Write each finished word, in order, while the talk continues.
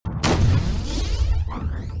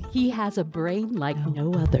He has a brain like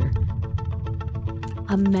no other.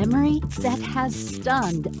 A memory that has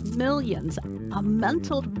stunned millions. A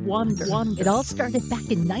mental wonder. It all started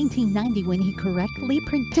back in 1990 when he correctly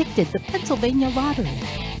predicted the Pennsylvania lottery.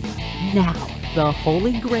 Now, the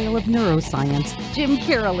holy grail of neuroscience, Jim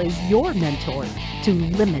Karol is your mentor to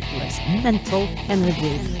limitless mental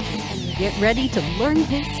energy. Get ready to learn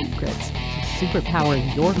his secrets to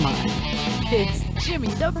superpower your mind. It's Jimmy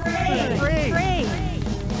the Brain.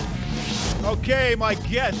 Okay, my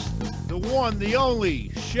guest, the one, the only,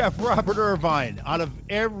 Chef Robert Irvine. Out of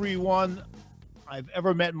everyone I've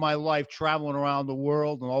ever met in my life, traveling around the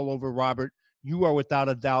world and all over, Robert, you are without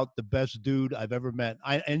a doubt the best dude I've ever met.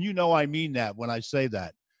 And you know I mean that when I say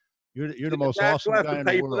that. You're the most awesome guy in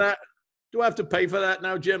the world. Do I have to pay for that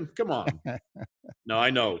now, Jim? Come on. No, I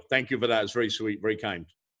know. Thank you for that. It's very sweet, very kind.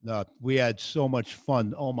 No, we had so much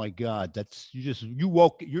fun. Oh my God, you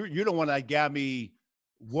woke. You're the one that got me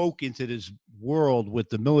woke into this world with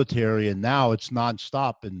the military, and now it's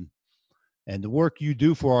nonstop. And the work you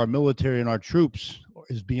do for our military and our troops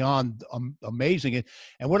is beyond amazing.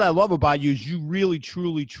 And what I love about you is you really,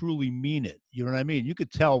 truly, truly mean it. You know what I mean? You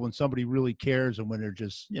could tell when somebody really cares and when they're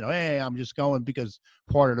just, hey, I'm just going because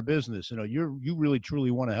part of the business. You really,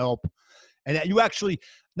 truly want to help. And you actually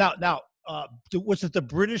now. Was it the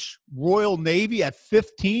British Royal Navy at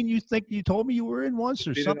 15? You told me you were in once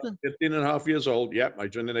or something? 15 and a half years old. Yep. I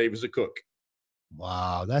joined the Navy as a cook.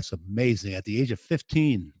 Wow. That's amazing. At the age of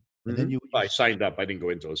 15. And then I signed up. I didn't go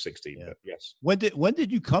into it 16, yeah. But yes. When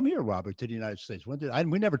did you come here, Robert, to the United States? We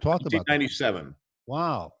never talked about that. 1997.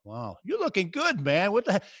 Wow. You're looking good, man. What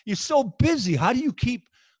the heck? You're so busy. How do you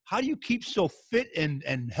keep so fit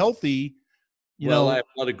and healthy? I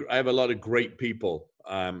have a lot of great people.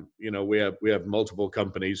 We have multiple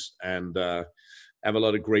companies and have a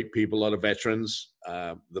lot of great people, a lot of veterans.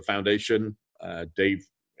 The foundation, Dave,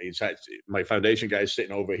 my foundation guy is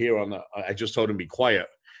sitting over here I just told him be quiet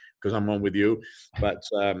because I'm on with you. But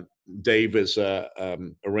Dave is a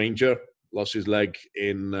Ranger, lost his leg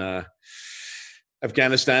in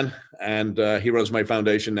Afghanistan, and he runs my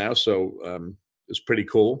foundation now. So it's pretty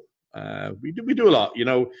cool. We do a lot.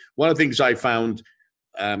 One of the things I found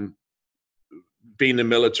being in the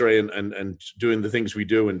military and doing the things we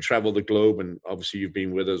do and travel the globe, and obviously you've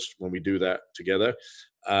been with us when we do that together.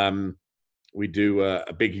 We do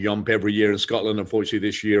a big yomp every year in Scotland. Unfortunately,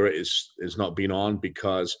 this year it's not been on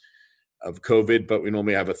because of COVID, but we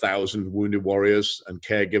normally have 1,000 wounded warriors and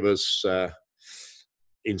caregivers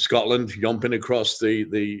in Scotland yomping across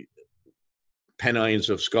the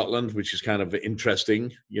Pennines of Scotland, which is kind of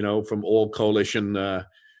interesting, from all coalition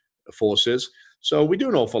forces. So we do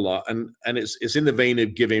an awful lot, and it's in the vein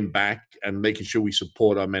of giving back and making sure we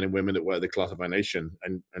support our men and women that wear the cloth of our nation,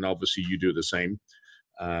 and obviously you do the same.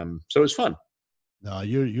 So it's fun. No,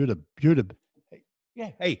 you're the yeah.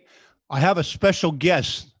 Hey, I have a special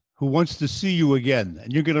guest who wants to see you again,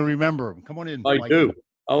 and you're going to remember him. Come on in. I Mikey. do.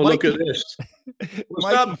 Oh, Mikey. Look at this.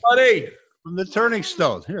 What's up, buddy? From the Turning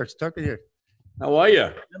Stone. Here, it's tucked in here. How are you?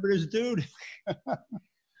 Remember this dude?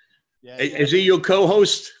 Is he your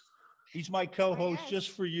co-host? He's my co-host just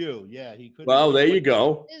for you. Yeah, he could. Well, there you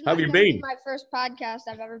go. How have you been? My first podcast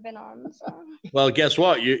I've ever been on. So. Well, guess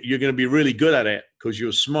what? You're going to be really good at it because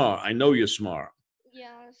you're smart. I know you're smart.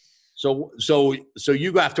 Yes. So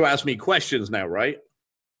you have to ask me questions now, right?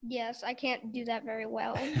 Yes, I can't do that very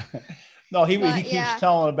well. No, he keeps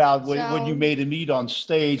telling about what you made him eat on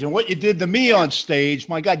stage and what you did to me on stage.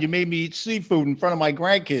 My God, you made me eat seafood in front of my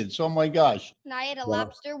grandkids. Oh my gosh. And I ate a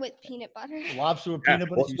lobster with peanut butter. Lobster with peanut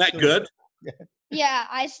butter. Wasn't that good? Yeah,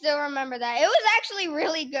 I still remember that. It was actually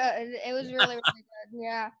really good. It was really, really good.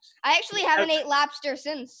 Yeah. I actually haven't ate lobster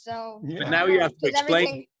since, so. Yeah. But now you have to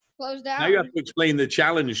explain. Closed down. Now you have to explain the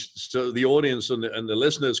challenge so the audience and the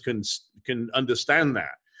listeners can understand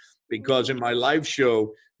that. Because in my live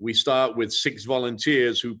show, we start with 6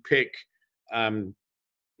 volunteers who pick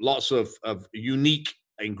lots of unique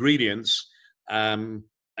ingredients, and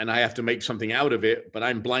I have to make something out of it, but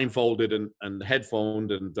I'm blindfolded and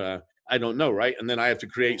headphoned, and I don't know, right? And then I have to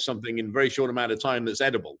create something in a very short amount of time that's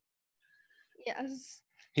edible. Yes.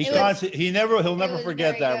 He'll never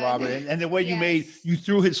forget that, good. Robert. And the way you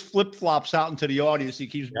threw his flip-flops out into the audience, he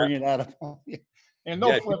keeps bringing that up. And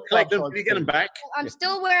no flip-flops. Did you get them back? I'm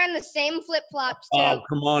still wearing the same flip-flops too. Oh,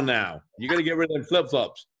 come on now. You got to get rid of them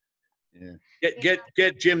flip-flops. Yeah.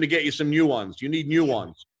 Get Jim to get you some new ones. You need new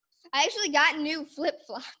ones. I actually got new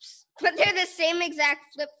flip-flops, but they're the same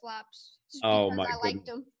exact flip-flops. Oh my! I liked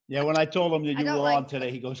them. Yeah, when I told him that I you don't were like on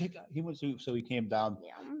today, he goes, he went to, so he came down.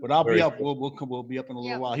 Yeah. But I'll be Very up. cool. We'll be up in a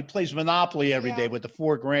little Yep. while. He plays Monopoly every day Yeah. with the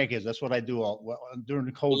 4 grandkids. That's what I do during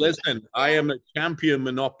the COVID. Listen, I am a champion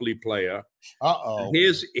Monopoly player. Uh-oh.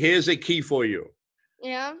 Here's a key for you.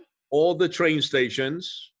 Yeah. All the train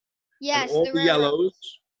stations Yes. and all the railroad.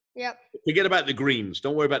 yellows. Yep. Forget about the greens.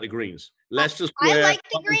 Don't worry about the greens. Leicester I Square. like the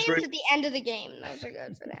Coventry. greens at the end of the game. Those are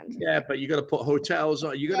good for them. Yeah, but you got to put hotels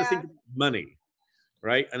on. You got to Yeah. think about money,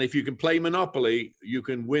 right? And if you can play Monopoly, you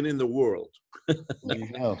can win in the world. There you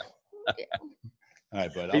go. Yeah. All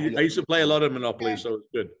right, bud. I used to play a lot of Monopoly, so it's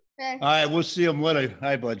good. Okay. All right, we'll see him later.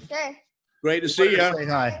 Hi, bud. Okay. Great to see you. Say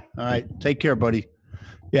hi. All right, take care, buddy.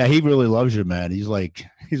 Yeah, he really loves you, man. He's like,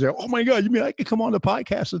 oh my God, you mean I could come on the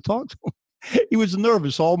podcast and talk to him? He was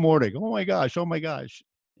nervous all morning. Oh my gosh.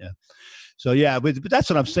 Yeah. So yeah, but that's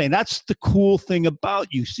what I'm saying. That's the cool thing about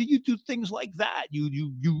you. See, you do things like that.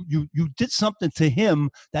 You did something to him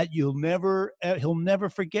that he'll never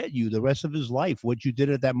forget you the rest of his life. What you did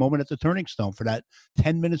at that moment at the Turning Stone for that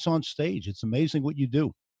 10 minutes on stage. It's amazing what you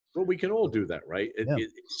do. Well, we can all do that, right? Yeah.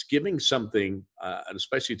 It's giving something, and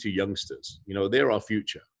especially to youngsters. You know, they're our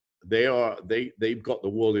future. They've got the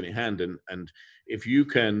world in hand, and if you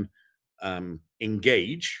can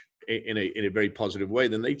engage in a very positive way,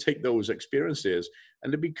 then they take those experiences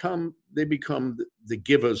and they become the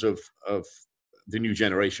givers of the new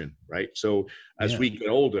generation, right? So as we get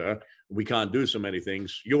older, we can't do so many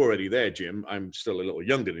things. You're already there, Jim. I'm still a little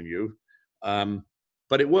younger than you,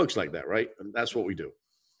 but it works like that, right? And that's what we do.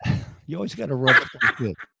 You always got to rub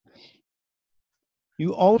it.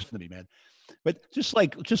 You always to me, man. But just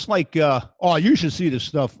like, you should see this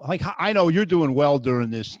stuff. Like, I know you're doing well during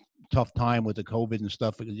this tough time with the COVID and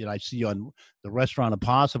stuff. You know, I see you on the Restaurant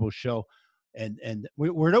Impossible show, and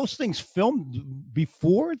were those things filmed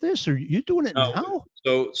before this, or you doing it now?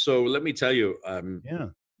 So let me tell you,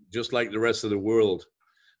 just like the rest of the world,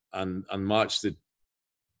 on March the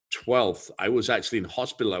 12th, I was actually in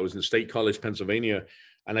hospital. I was in State College, Pennsylvania,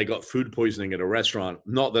 and I got food poisoning at a restaurant.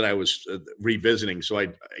 Not that I was revisiting. So a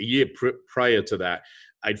year prior to that,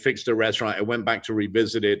 I'd fixed a restaurant. I went back to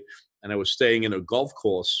revisit it, and I was staying in a golf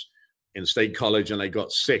course in State College, and I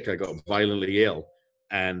got sick. I got violently ill,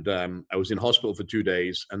 and I was in hospital for 2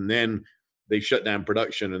 days. And then they shut down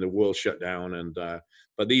production, and the world shut down. And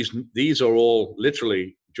but these are all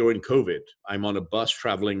literally during COVID. I'm on a bus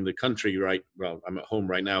traveling the country. Right, well, I'm at home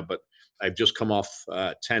right now, but I've just come off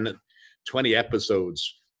 20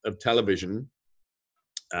 episodes of television,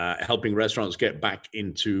 helping restaurants get back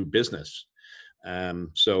into business.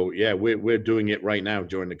 So yeah, we're doing it right now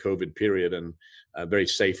during the COVID period, and very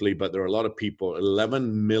safely. But there are a lot of people,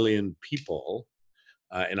 11 million people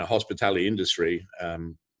in a hospitality industry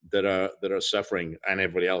that are suffering, and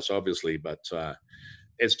everybody else, obviously. But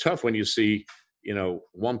it's tough when you see,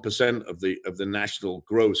 1% of the national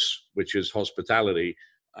gross, which is hospitality,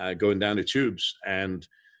 going down the tubes. And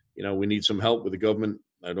we need some help with the government.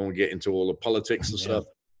 I don't get into all the politics and stuff.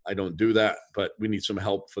 I don't do that, but we need some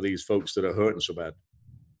help for these folks that are hurting so bad.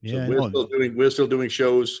 Yeah, so we're still doing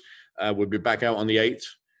shows. We'll be back out on the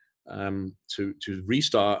 8th to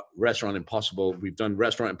restart Restaurant Impossible. We've done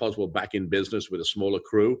Restaurant Impossible back in business with a smaller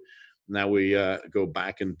crew. Now we go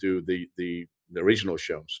back and do the original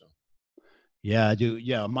show. So. Yeah, I do.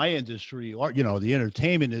 Yeah, my industry, or the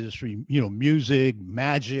entertainment industry, music,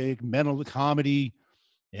 magic, mental comedy,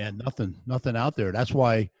 and nothing out there. That's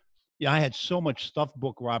why, I had so much stuff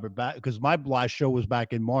booked, Robert, back because my last show was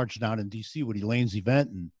back in March down in DC with Elaine's event,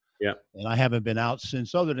 and I haven't been out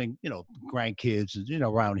since, other than grandkids and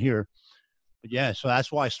around here. But yeah, so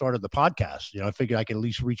that's why I started the podcast. I figured I could at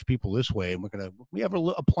least reach people this way, and we have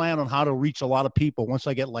a plan on how to reach a lot of people. Once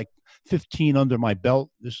I get like 15 under my belt,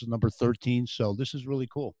 this is number 13, so this is really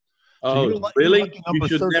cool. Oh, so really? You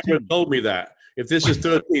should 13. never have told me that. If this is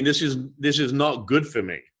 13, this is not good for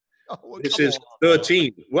me. This is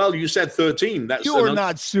 13. Well, you said 13. That's You're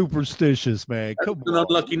not superstitious, man. Come on. An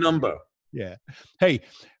unlucky number. Yeah. Hey,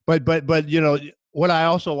 but what I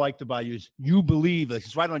also liked about you is you believe,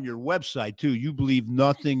 it's right on your website too, you believe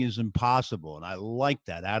nothing is impossible. And I like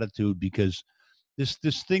that attitude, because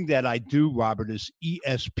this thing that I do, Robert, this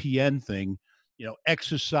ESPN thing,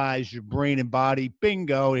 exercise your brain and body.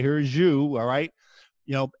 Bingo. Here's you. All right.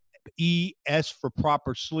 ES for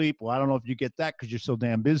proper sleep. Well, I don't know if you get that because you're so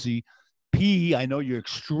damn busy. P, I know you're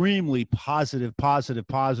extremely positive,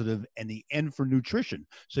 and the N for nutrition.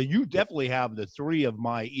 So you definitely have the 3 of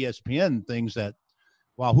my ESPN things that,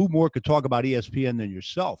 wow, who more could talk about ESPN than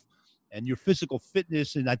yourself? And your physical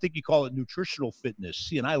fitness, and I think you call it nutritional fitness.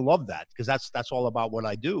 See, and I love that, because that's all about what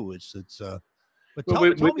I do. It's But Well, tell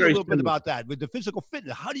me we're a very little bit similar. about that with the physical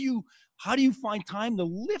fitness. How do you find time to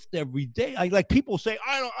lift every day? Like people say,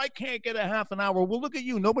 I can't get a half an hour. Well, look at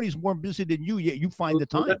you. Nobody's more busy than you, yet you find the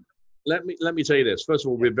Well, time. let me tell you this. First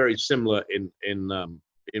of all, Yeah. we're very similar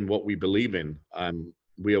in what we believe in.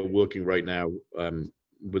 We are working right now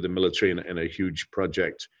with the military in a huge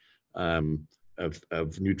project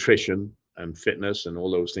of nutrition and fitness and all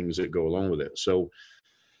those things that go along with it. So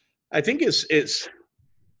I think it's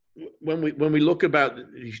when we look about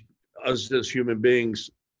us as human beings,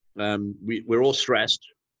 we're all stressed.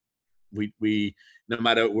 We no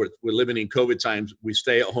matter we're living in COVID times, we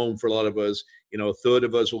stay at home for a lot of us. You know, a third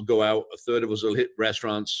of us will go out, a third of us will hit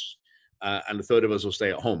restaurants, and a third of us will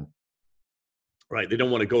stay at home. Right? They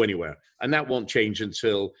don't want to go anywhere, and that won't change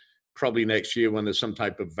until probably next year when there's some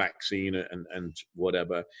type of vaccine and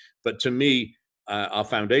whatever. But to me, our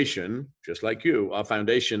foundation, just like you, our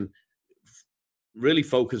foundation really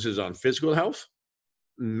focuses on physical health,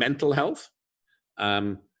 mental health,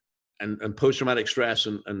 and post-traumatic stress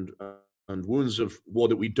and wounds of war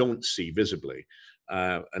that we don't see visibly.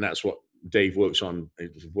 And that's what Dave works on,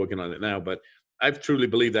 is working on it now. But I've truly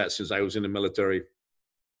believed that since I was in the military.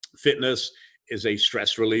 Fitness is a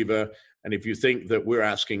stress reliever. And if you think that we're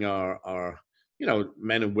asking our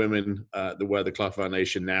men and women that wear the cloth of our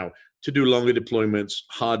nation now to do longer deployments,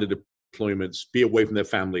 harder deployments, be away from their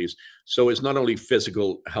families. So it's not only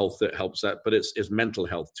physical health that helps that, but it's mental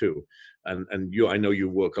health too. And I know you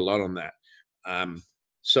work a lot on that.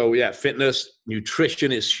 So yeah, fitness,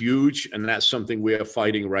 nutrition is huge, and that's something we are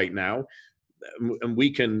fighting right now. And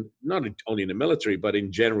we can, not only in the military, but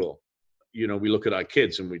in general, we look at our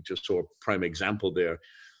kids, and we just saw a prime example there.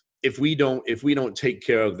 If we don't take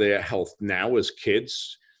care of their health now as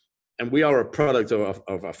kids, and we are a product of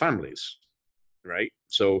our families, right?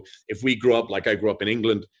 So if we grew up like I grew up in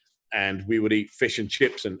England, and we would eat fish and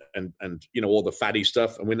chips and all the fatty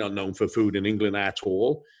stuff, and we're not known for food in England at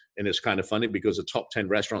all. And it's kind of funny because the top 10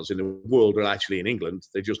 restaurants in the world are actually in England.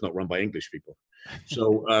 They're just not run by English people.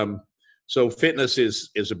 So fitness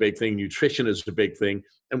is a big thing. Nutrition is a big thing.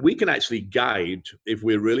 And we can actually guide, if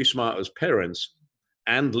we're really smart as parents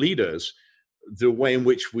and leaders, the way in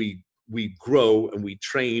which we grow and we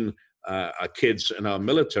train our kids and our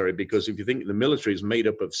military. Because if you think the military is made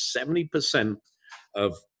up of 70%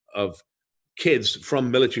 of kids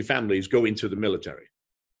from military families go into the military.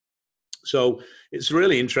 So it's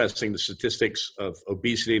really interesting, the statistics of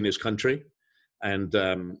obesity in this country, and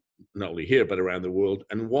not only here, but around the world.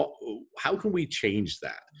 And how can we change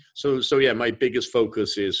that? So yeah, my biggest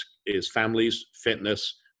focus is families,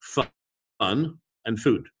 fitness, fun, and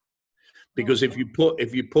food. Because if you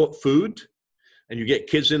put food and you get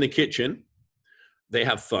kids in the kitchen, they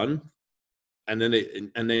have fun. And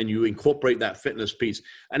then you incorporate that fitness piece,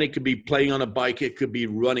 and it could be playing on a bike, it could be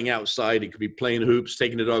running outside, it could be playing hoops,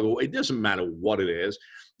 taking the dog away. It doesn't matter what it is.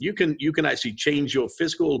 You can actually change your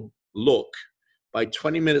physical look by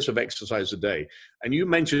 20 minutes of exercise a day. And you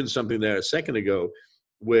mentioned something there a second ago,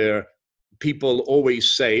 where people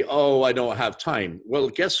always say, "Oh, I don't have time." Well,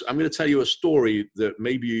 I'm going to tell you a story that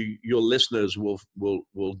maybe your listeners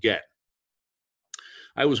will get.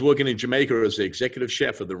 I was working in Jamaica as the executive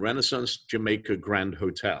chef of the Renaissance Jamaica Grand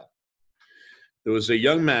Hotel. There was a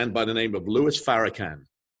young man by the name of Louis Farrakhan.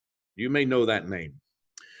 You may know that name.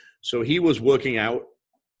 So he was working out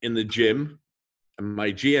in the gym, and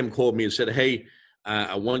my GM called me and said, "Hey,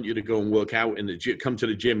 I want you to go and work out in the gym. Come to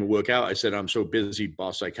the gym and work out." I said, "I'm so busy,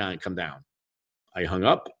 boss, I can't come down." I hung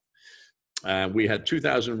up. We had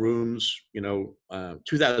 2,000 rooms,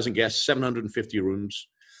 2,000 guests, 750 rooms,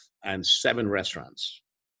 and 7 restaurants.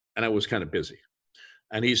 And I was kind of busy.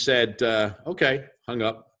 And he said, okay, hung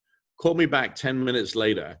up, called me back 10 minutes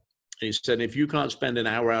later. And he said, "If you can't spend an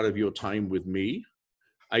hour out of your time with me,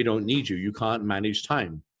 I don't need you. You can't manage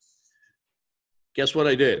time." Guess what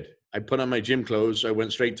I did? I put on my gym clothes. I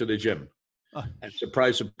went straight to the gym. And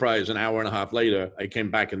surprise, surprise, an hour and a half later, I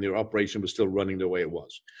came back and the operation was still running the way it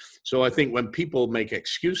was. So I think when people make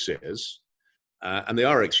excuses, and they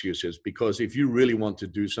are excuses, because if you really want to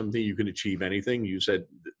do something, you can achieve anything. You said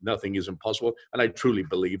nothing is impossible. And I truly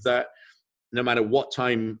believe that. No matter what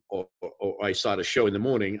time or I start a show in the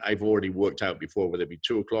morning, I've already worked out before, whether it be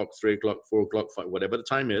 2 o'clock, 3 o'clock, 4 o'clock, 5, whatever the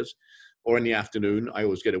time is, or in the afternoon, I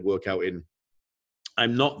always get a workout in.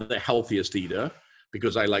 I'm not the healthiest eater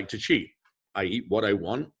because I like to cheat. I eat what I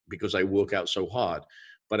want because I work out so hard,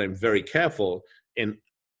 but I'm very careful in,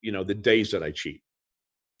 the days that I cheat.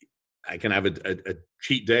 I can have a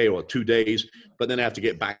cheat day or 2 days, but then I have to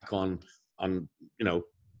get back on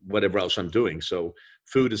whatever else I'm doing. So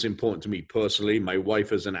food is important to me personally. My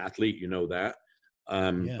wife is an athlete, you know that.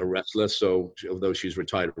 a wrestler. So although she's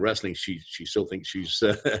retired wrestling, she still thinks she's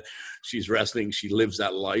she's wrestling. She lives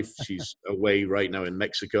that life. She's away right now in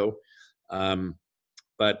Mexico.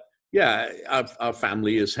 But yeah, our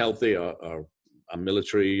family is healthy. Our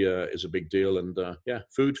military is a big deal, and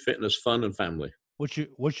food, fitness, fun, and family. What's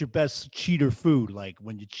your best cheater food? Like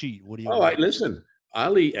when you cheat, what do you? Listen,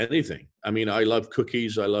 I'll eat anything. I mean, I love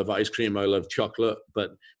cookies, I love ice cream, I love chocolate,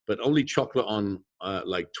 but only chocolate on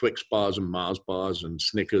like Twix bars and Mars bars and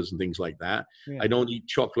Snickers and things like that. Yeah. I don't eat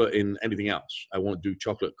chocolate in anything else. I won't do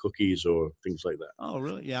chocolate cookies or things like that. Oh,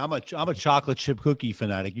 really? Yeah, I'm a chocolate chip cookie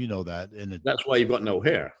fanatic. You know that. That's why you've got no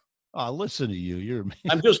hair. Oh, listen to you.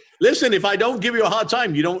 I'm just listen. If I don't give you a hard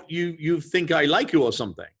time, you think I like you or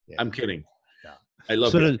something. Yeah. I'm kidding. Yeah. I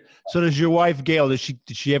love you. So does your wife Gail? Did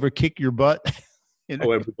she ever kick your butt?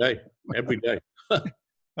 Every day.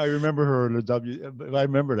 I remember her in the I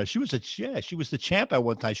remember that she was the champ at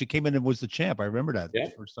one time. She came in and was the champ. I remember that. Yeah,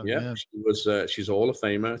 first time. Yeah. She was. She's a Hall of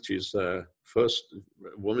Famer. She's first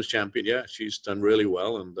women's champion. Yeah, she's done really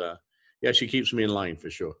well, and she keeps me in line for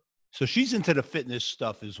sure. So she's into the fitness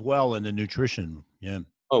stuff as well and the nutrition. Yeah.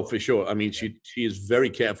 Oh, for sure. I mean, she is very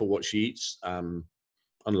careful what she eats.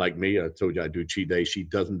 Unlike me, I told you I do cheat days. She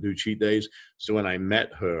doesn't do cheat days. So when I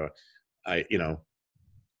met her, I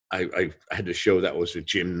had to show that I was a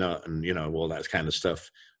gym nut and, all that kind of stuff.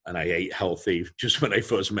 And I ate healthy just when I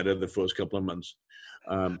first met her the first couple of months.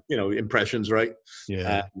 Impressions, right?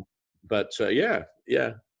 Yeah.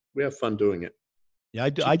 We have fun doing it. Yeah,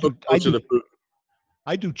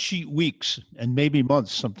 I do cheat weeks and maybe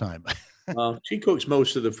months sometime. She cooks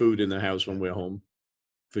most of the food in the house when we're home,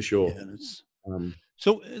 for sure. Yeah,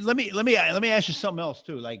 so let me ask you something else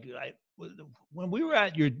too. Like when we were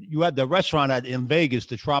at you had the restaurant in Vegas,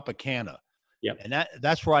 the Tropicana. Yeah. And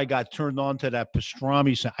that's where I got turned on to that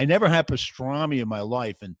pastrami. I never had pastrami in my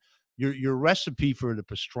life, and your recipe for the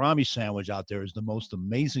pastrami sandwich out there is the most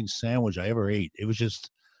amazing sandwich I ever ate. It was just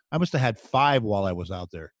I must have had 5 while I was out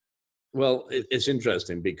there. Well, it's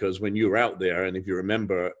interesting because when you were out there, and if you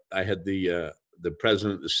remember, I had the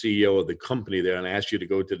president, the CEO of the company there, and I asked you to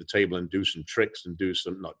go to the table and do some tricks and do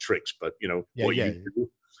some, not tricks, but you do.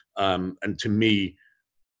 And to me,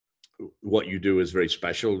 what you do is very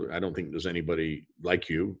special. I don't think there's anybody like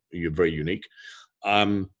you. You're very unique.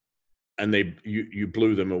 And you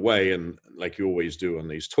blew them away, and like you always do on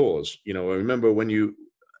these tours. I remember when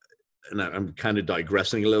and I'm kind of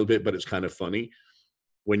digressing a little bit, but it's kind of funny.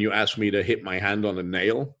 When you asked me to hit my hand on a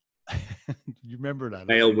nail. You remember that?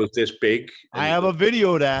 Nail was this big. I have a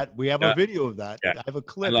video of that. We have a video of that. Yeah. I have a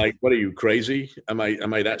clip. And like, what are you, crazy? Am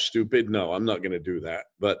I that stupid? No, I'm not going to do that.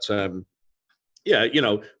 But the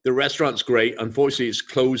restaurant's great. Unfortunately, it's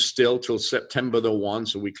closed still till September 1.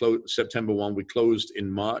 So we closed September 1. We closed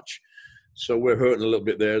in March. So we're hurting a little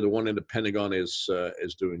bit there. The one in the Pentagon is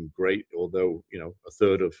doing great, although a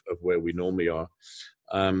third of where we normally are.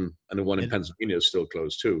 And the one in Pennsylvania is still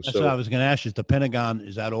closed too. That's what I was going to ask you. Is the Pentagon,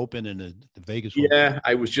 is that open in the Vegas one? Yeah,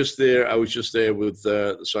 I was just there. I was just there with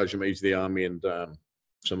the Sergeant Major of the Army and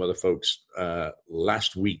some other folks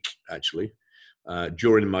last week, actually,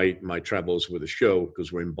 during my travels with the show,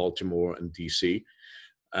 because we're in Baltimore and DC.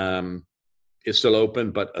 It's still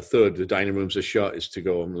open, but a third, the dining rooms are shut. It's to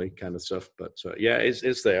go only kind of stuff. But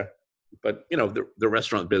it's there. But the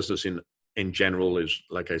restaurant business in general is,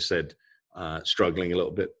 like I said, struggling a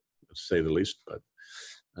little bit, to say the least. But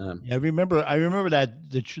I remember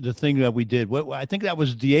that the thing that we did. I think that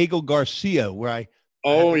was Diego Garcia, where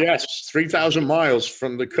yes, 3,000 miles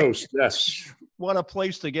from the coast. Yes, what a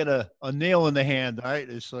place to get a nail in the hand. Right,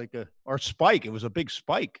 it's like or spike. It was a big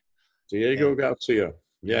spike. Diego Garcia.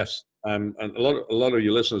 Yes, and a lot of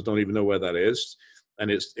your listeners don't even know where that is, and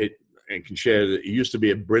it can share that it used to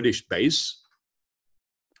be a British base,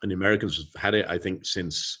 and the Americans have had it, I think,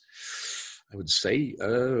 since. I would say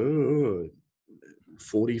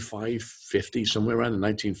 45, 50, somewhere around in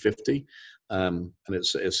 1950. And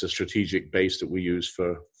it's a strategic base that we use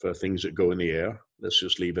for things that go in the air. Let's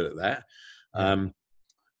just leave it at that.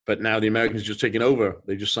 But now the Americans just taking over.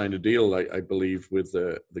 They just signed a deal, I believe, with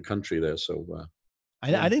the country there. So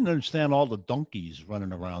I didn't understand all the donkeys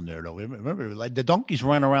running around there, though. Remember, like the donkeys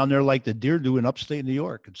run around there like the deer do in upstate New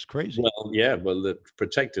York. It's crazy. Well, they're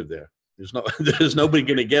protected there. There's nobody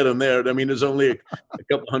going to get them there. I mean, there's only a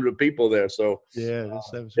couple hundred people there. So that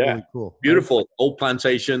was really cool. Beautiful old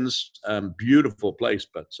plantations, beautiful place,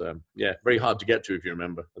 but very hard to get to if you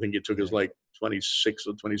remember. I think it took us like 26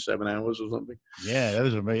 or 27 hours or something. Yeah, it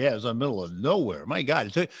was in the middle of nowhere. My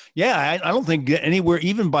God. I don't think anywhere,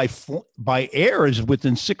 even by air, is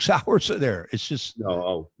within 6 hours of there. It's just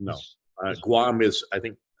no. Guam is, I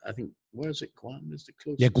think, I think, where is it? Guam is the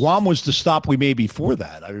closest. Yeah, Guam was the stop we made before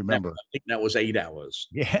that. I remember. I think that was 8 hours.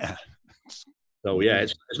 Yeah. So yeah,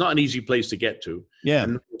 it's not an easy place to get to. Yeah.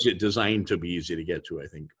 And is it designed to be easy to get to, I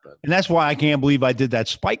think. But And that's why I can't believe I did that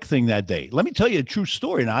spike thing that day. Let me tell you a true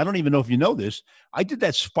story. Now, I don't even know if you know this. I did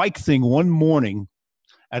that spike thing one morning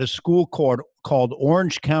at a school called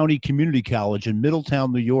Orange County Community College in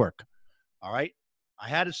Middletown, New York. All right. I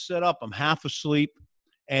had it set up. I'm half asleep.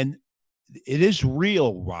 And it is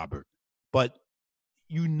real, Robert. But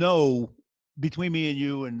you know, between me and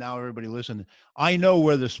you and now everybody listening, I know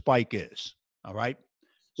where the spike is. All right.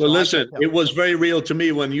 Well, listen, it was very real to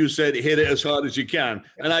me when you said hit it as hard as you can.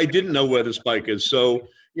 And I didn't know where the spike is. So,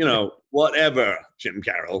 you know, whatever, Jim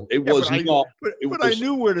Karol. It was not. But I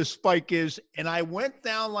knew where the spike is. And I went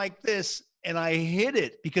down like this and I hit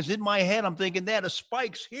it because in my head, I'm thinking, the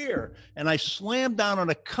spike's here. And I slammed down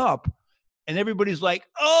on a cup and everybody's like,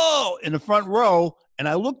 oh, in the front row. And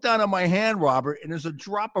I looked down at my hand, Robert, and there's a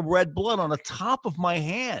drop of red blood on the top of my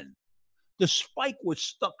hand. The spike was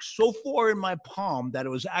stuck so far in my palm that it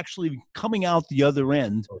was actually coming out the other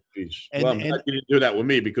end. Oh, well, I'm glad you didn't do that with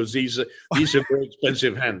me because these are very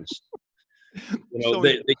expensive hands. You know, so,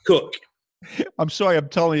 they cook. I'm sorry, I'm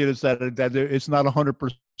telling you this, that it's not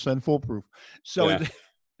 100% foolproof. So, yeah.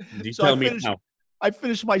 You tell me now. I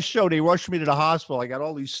finished my show. They rushed me to the hospital. I got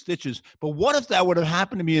all these stitches. But what if that would have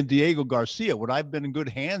happened to me in Diego Garcia? Would I have been in good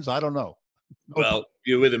hands? I don't know. Well,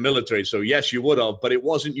 you're with the military, so yes, you would have, but it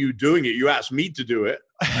wasn't you doing it. You asked me to do it,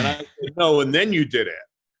 and I said no, and then you did it.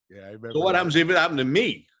 Yeah, I remember. So what happens if it happened to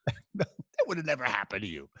me? That would have never happened to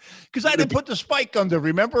you, because I didn't put the spike under.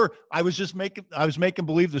 Remember, I was making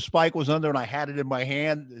believe the spike was under, and I had it in my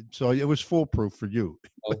hand, so it was foolproof for you.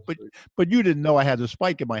 Oh, but you didn't know I had the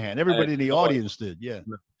spike in my hand. Everybody in the audience did. Yeah.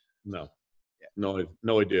 No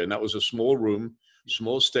idea. And that was a small room,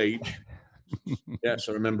 small stage. Yes,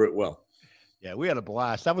 I remember it well. Yeah, we had a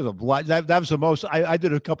blast. That was a blast. That was the most. I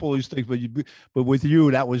did a couple of these things, but with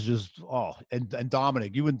you, that was just and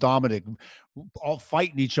Dominic, you and Dominic, all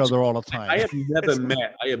fighting each other all the time. I have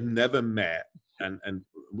never met, and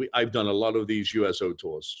I've done a lot of these USO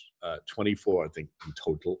tours, 24 I think in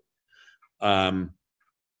total, and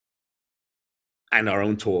our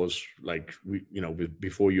own tours, like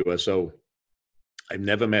before USO. I've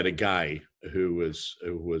never met a guy who was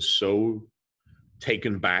so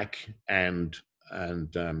taken back and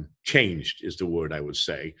changed is the word I would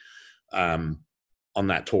say on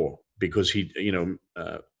that tour, because he,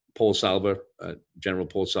 Paul Salva, General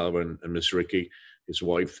Paul Salva and Miss Ricky, his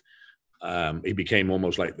wife, he became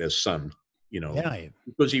almost like their son,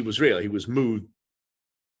 because he was real. He was moved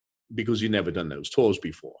because he'd never done those tours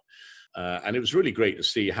before. And it was really great to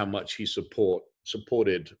see how much he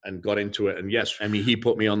supported and got into it. And yes, I mean, he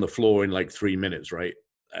put me on the floor in like 3 minutes, right?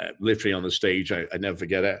 Literally on the stage. I never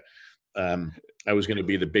forget it. I was going to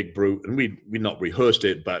be the big brute, and we not rehearsed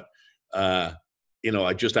it, but I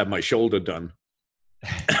just had my shoulder done.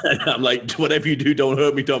 And I'm like, whatever you do, don't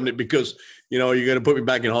hurt me, Dominic, because you're going to put me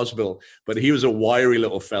back in hospital. But he was a wiry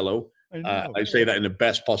little fellow. I say that in the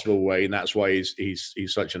best possible way, and that's why he's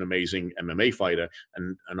such an amazing MMA fighter,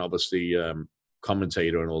 and obviously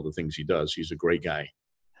commentator and all the things he does. He's a great guy.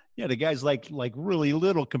 Yeah, the guy's like really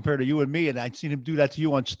little compared to you and me, and I'd seen him do that to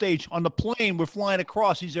you on stage. On the plane, we're flying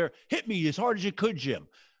across. He's there, hit me as hard as you could, Jim.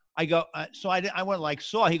 I go, so I went like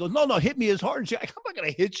saw. He goes, no, hit me as hard as you. I'm not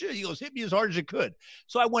gonna hit you. He goes, hit me as hard as you could.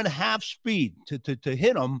 So I went half speed to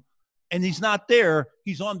hit him, and he's not there.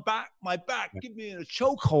 He's on my back, give me in a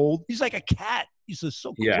chokehold. He's like a cat. He's just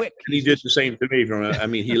so quick. And he did the same to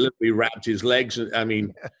me. He literally wrapped his legs.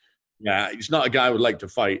 He's not a guy I would like to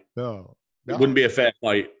fight. No. It wouldn't be a fair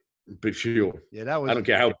fight. But sure. Yeah, I don't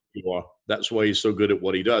care how good you are. That's why he's so good at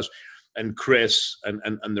what he does. And Chris and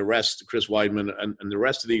the rest, Chris Weidman and the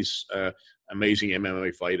rest of these amazing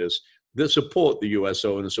MMA fighters that support the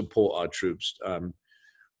USO and support our troops.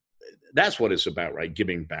 That's what it's about, right?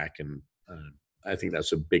 Giving back, and I think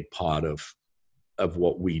that's a big part of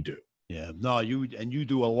what we do. Yeah, no, you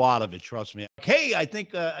do a lot of it. Trust me. Hey, I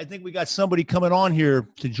think we got somebody coming on here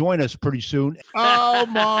to join us pretty soon. Oh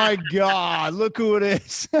my God, look who it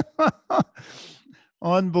is!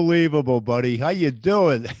 Unbelievable, buddy. How you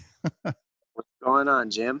doing? What's going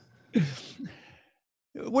on, Jim?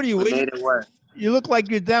 What are you? We made it work. You look like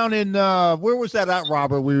you're down in where was that at,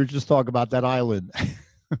 Robert? We were just talking about that island.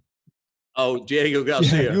 Oh, Diego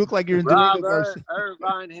Garcia. Yeah, you look like you're in Robert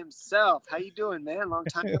Irvine himself. How you doing, man? Long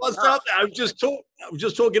time. What's up? I was just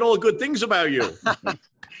talking all good things about you.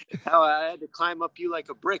 How I had to climb up you like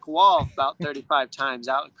a brick wall about 35 times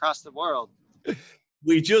out across the world.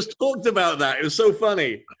 We just talked about that. It was so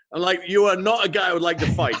funny. I'm like, you are not a guy I would like to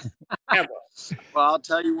fight ever. Well, I'll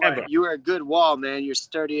tell you what, Ever. you were a good wall, man. You're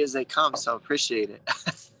sturdy as they come, so appreciate it.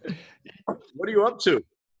 What are you up to?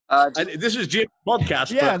 This is Jim's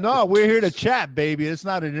podcast. Yeah, but no, we're here to chat, baby. It's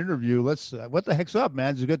not an interview. Let's. What the heck's up,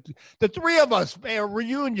 man? It's good. The three of us, man, a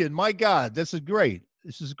reunion. My God, this is great.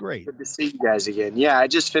 This is great. Good to see you guys again. Yeah, I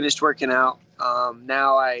just finished working out.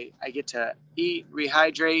 Now I get to eat,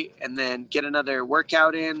 rehydrate, and then get another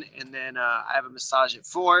workout in. And then I have a massage at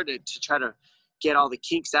 4 to try to get all the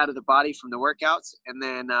kinks out of the body from the workouts. And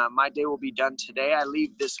then my day will be done today. I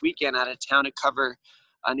leave this weekend out of town to cover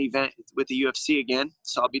an event with the UFC again.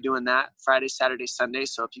 So I'll be doing that Friday, Saturday, Sunday.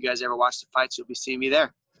 So if you guys ever watch the fights, you'll be seeing me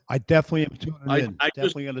there. I definitely am tuning in. I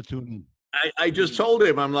Definitely going to tune in. I just told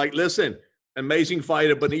him, I'm like, listen, amazing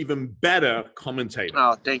fighter, but even better commentator.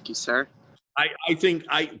 Oh, thank you, sir. I think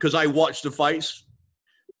because I watch the fights,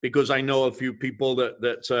 because I know a few people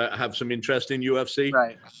that have some interest in UFC.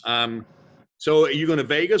 Right. So are you going to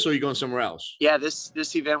Vegas or are you going somewhere else? Yeah,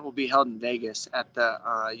 this event will be held in Vegas at the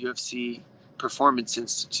UFC Performance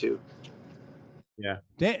Institute. Yeah.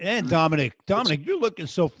 And Dominic, you're looking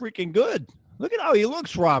so freaking good. Look at how he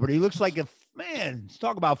looks, Robert. He looks like a man. Let's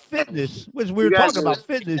talk about fitness. As we were talking about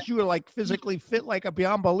fitness, you were like physically fit, like a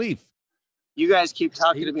beyond belief. You guys keep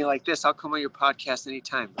talking to me like this. I'll come on your podcast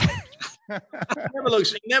anytime. He never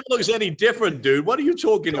looks any different, dude. What are you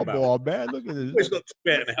talking about? Come on, man. Look at this. He looks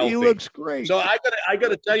fit and healthy. He looks great. So I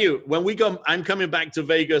gotta tell you, when we come, I'm coming back to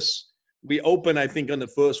Vegas. We open, I think, on the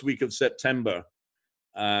first week of September.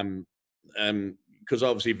 Because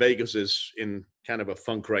obviously Vegas is in kind of a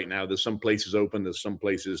funk right now. There's some places open, there's some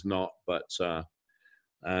places not. But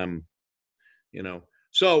you know.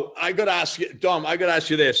 So I gotta ask you, Dom,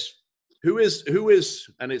 this. Who is,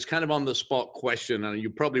 and it's kind of on the spot question, and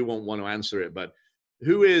you probably won't want to answer it, but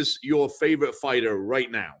who is your favorite fighter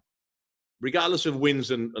right now, regardless of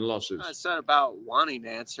wins and losses? It's not about wanting to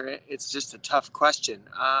answer it. It's just a tough question.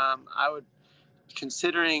 I would,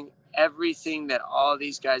 considering everything that all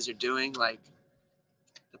these guys are doing, like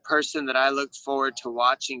the person that I look forward to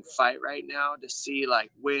watching fight right now to see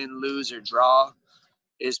like win, lose, or draw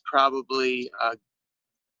is probably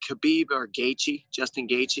Khabib or Gaethje, Justin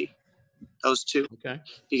Gaethje. Those two. Okay.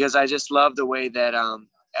 Because I just love the way that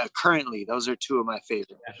currently those are two of my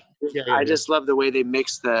favorites. I just love the way they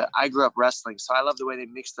mix I grew up wrestling, so I love the way they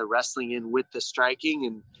mix the wrestling in with the striking,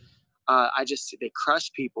 and they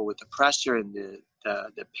crush people with the pressure and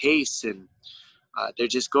the pace, and they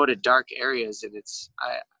just go to dark areas, and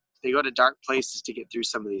they go to dark places to get through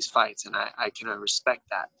some of these fights, and I can respect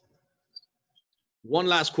that. One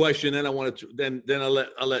last question, then I wanted to then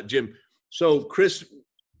I'll let Jim. So Chris,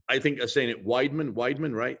 I think I'm saying it,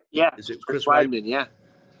 Weidman, right? Yeah. Is it Chris Weidman? Yeah.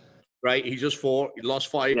 Right. He just fought. He lost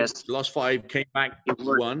 5. Yes. Lost 5. Came back.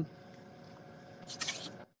 Won.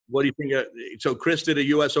 What do you think? So Chris did a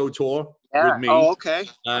USO tour with me. Oh, okay.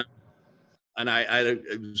 And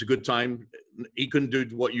it was a good time. He couldn't do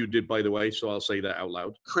what you did, by the way, so I'll say that out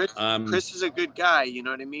loud. Chris is a good guy. You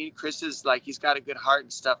know what I mean? Chris is like, he's got a good heart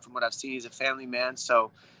and stuff. From what I've seen, he's a family man.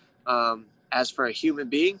 So, as for a human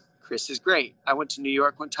being, Chris is great. I went to New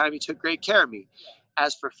York one time. He took great care of me.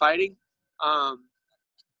 As for fighting,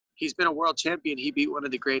 he's been a world champion. He beat one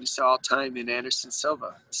of the greatest of all time in Anderson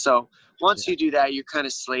Silva. So once you do that, you're kind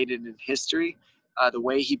of slated in history. The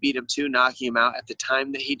way he beat him too, knocking him out at the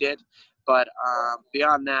time that he did. But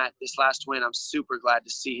beyond that, this last win, I'm super glad to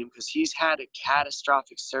see him because he's had a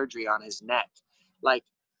catastrophic surgery on his neck. Like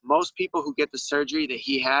most people who get the surgery that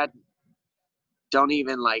he had don't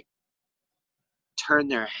even like turn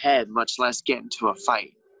their head, much less get into a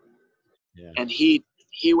fight. Yeah. And he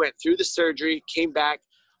went through the surgery, came back,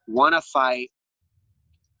 won a fight.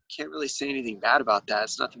 Can't really say anything bad about that.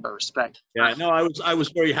 It's nothing but respect. Yeah, no, I was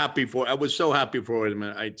very happy for. I was so happy for him.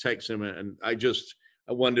 I texted him, and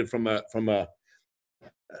I wondered from a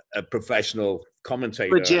professional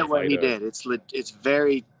commentator. Legit what he did. It's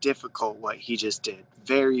very difficult what he just did.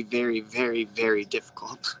 Very, very, very, very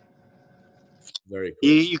difficult. Very cool.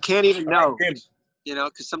 You can't even know. You know,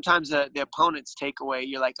 because sometimes the opponents take away.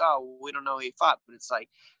 You're like, oh, we don't know who he fought. But it's like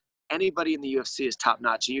anybody in the UFC is top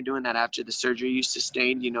notch. And you're doing that after the surgery you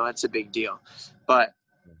sustained. You know, it's a big deal. But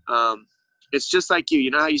it's just like you.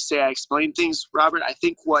 You know how you say I explain things, Robert? I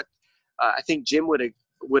think I think Jim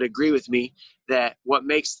would agree with me that what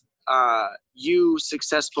makes you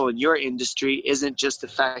successful in your industry isn't just the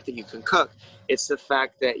fact that you can cook. It's the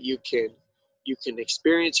fact that you can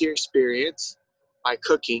experience your experience by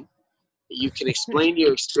cooking. You can explain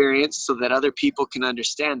your experience so that other people can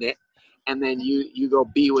understand it, and then you go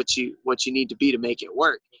be what you need to be to make it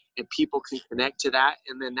work, and people can connect to that,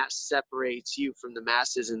 and then that separates you from the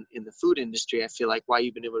masses in the food industry. I feel like why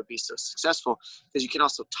you've been able to be so successful, because you can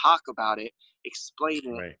also talk about it explain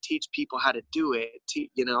it, Right. teach people how to do it,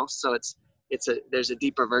 you know, so there's a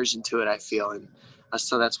deeper version to it, I feel. And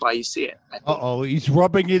so that's why you see it. Uh-oh, he's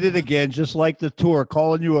rubbing it in again, just like the tour,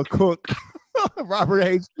 calling you a cook. Robert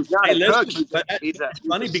Hayes. He's not Hey, a listen, cook. but He's it's a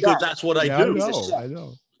funny chef. because that's what I Yeah, do. I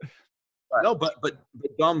know. No, but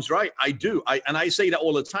Dom's right. I do. I say that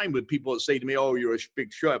all the time with people that say to me, "Oh, you're a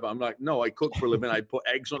big chef." I'm like, "No, I cook for a living. I put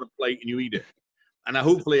eggs on a plate and you eat it." And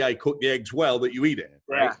hopefully I cook the eggs well that you eat it,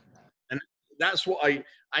 right? Yeah. And that's what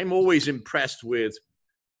I'm always impressed with.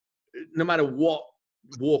 No matter what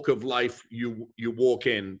walk of life you walk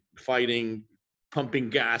in, fighting, pumping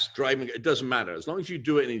gas, driving, it doesn't matter. As long as you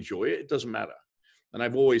do it and enjoy it, it doesn't matter. And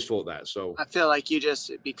I've always thought that. So I feel like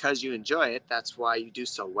because you enjoy it, that's why you do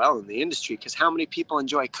so well in the industry. Because how many people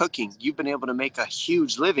enjoy cooking? You've been able to make a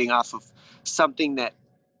huge living off of something that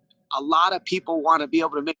a lot of people want to be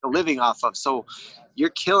able to make a living off of. So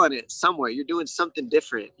you're killing it somewhere. You're doing something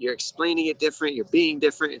different. You're explaining it different. You're being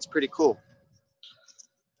different. It's pretty cool.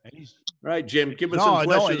 right, Jim, give us some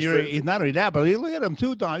questions. He's not only that, but look at him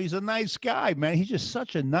too, Don. He's a nice guy, man. He's just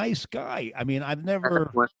such a nice guy. I mean, I've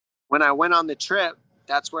never. When I went on the trip,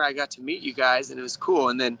 that's where I got to meet you guys, and it was cool.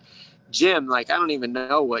 And then Jim, like, I don't even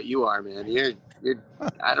know what you are, man. You're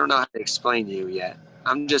I don't know how to explain you yet.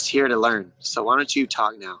 I'm just here to learn. So why don't you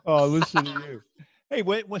talk now? Oh, listen to you. Hey,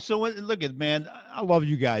 look at, man, I love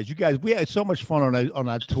you guys. We had so much fun on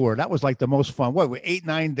that tour. That was like the most fun.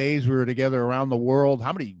 8-9 days we were together around the world.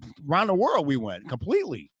 How many around the world we went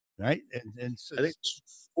completely, right? And I think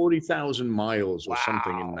 40,000 miles or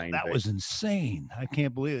something in 9 days. That was insane. I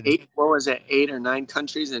can't believe it. What was it? 8 or 9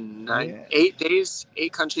 countries in 8 days?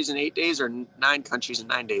 8 countries in 8 days, or 9 countries in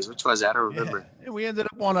 9 days? Which was that? I don't remember. Yeah. And we ended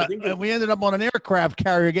up on an aircraft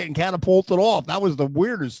carrier getting catapulted off. That was the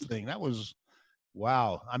weirdest thing. That was.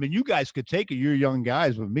 Wow. I mean, you guys could take it. You're young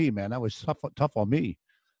guys with me, man. That was tough on me.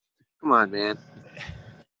 Come on, man.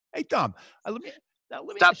 Hey, Tom, let me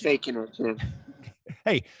stop faking it, Jim.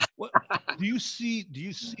 Hey, do you see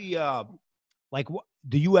like what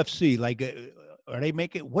the UFC, like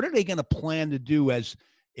what are they going to plan to do as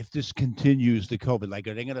if this continues the COVID? Like,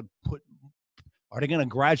 are they going to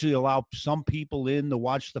gradually allow some people in to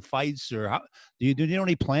watch the fights, or do you know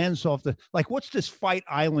any plans off what's this Fight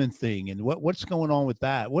Island thing, and what's going on with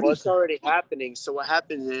that? It's already happening. So what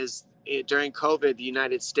happens is during COVID, the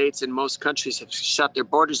United States and most countries have shut their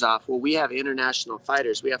borders off. Well, we have international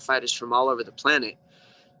fighters. We have fighters from all over the planet.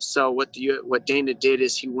 So what Dana did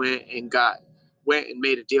is he went and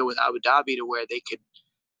made a deal with Abu Dhabi to where they could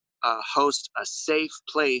host a safe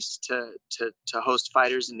place to host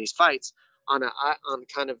fighters in these fights on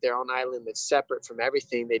kind of their own island that's separate from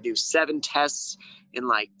everything. They do 7 tests in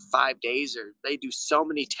like 5 days, or they do so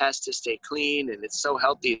many tests to stay clean, and it's so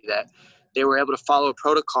healthy that they were able to follow a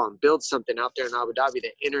protocol and build something out there in Abu Dhabi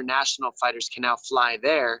that international fighters can now fly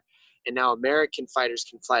there, and now American fighters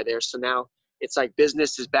can fly there. So now it's like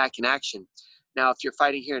business is back in action. Now, if you're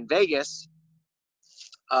fighting here in Vegas,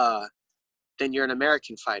 then you're an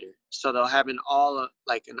American fighter. So they'll have an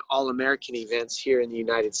all-American events here in the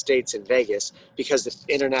United States in Vegas because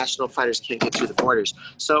the international fighters can't get through the borders.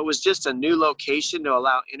 So it was just a new location to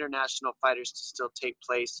allow international fighters to still take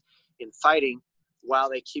place in fighting while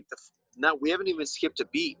they keep we haven't even skipped a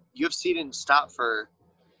beat. UFC didn't stop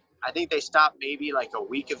I think they stopped maybe like a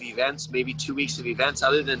week of events, maybe 2 weeks of events.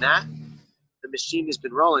 Other than that, the machine has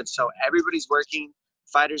been rolling. So everybody's working.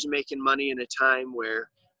 Fighters are making money in a time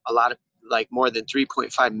where a lot of more than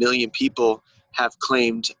 3.5 million people have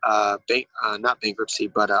claimed not bankruptcy,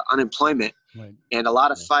 but unemployment. Right. And a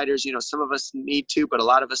lot of fighters, some of us need to, but a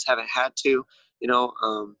lot of us haven't had to.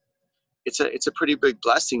 It's a pretty big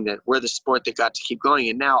blessing that we're the sport that got to keep going.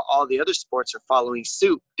 And now all the other sports are following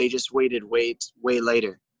suit. They just waited way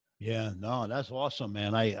later. Yeah, no, that's awesome,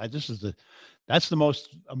 man. That's the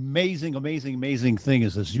most amazing thing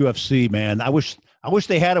is this UFC, man. I wish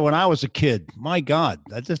they had it when I was a kid. My God,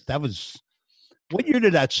 that was. What year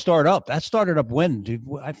did that start up? That started up when, dude?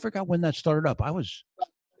 I forgot when that started up. I was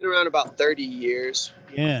around about 30 years.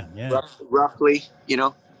 Yeah. Roughly,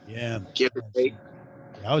 Yeah. Give or take.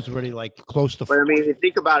 I was already close to. But I mean,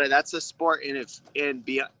 think about it. That's a sport in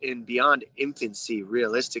beyond infancy.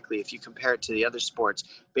 Realistically, if you compare it to the other sports,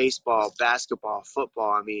 baseball, basketball,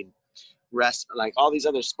 football. I mean, all these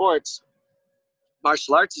other sports.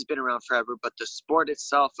 Martial arts has been around forever, but the sport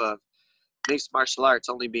itself of mixed martial arts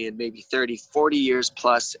only being maybe 30, 40 years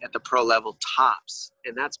plus at the pro level tops,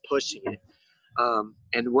 and that's pushing it.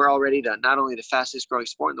 And we're already not only the fastest growing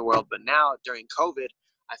sport in the world, but now during COVID,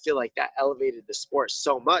 I feel like that elevated the sport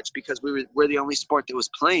so much because we're the only sport that was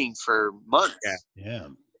playing for months. Yeah.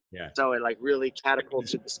 So it really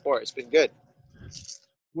catapulted the sport. It's been good.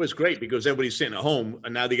 Well, it's great because everybody's sitting at home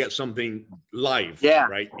and now they get something live. Yeah.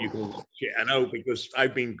 Right. You can watch it. I know, because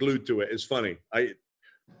I've been glued to it. It's funny.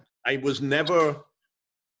 I was never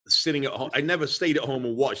sitting at home. I never stayed at home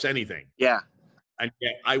and watched anything. Yeah. And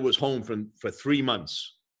yet I was home for 3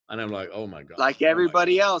 months. And I'm like, oh my God. Like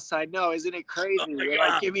everybody else, I know. Isn't it crazy? You're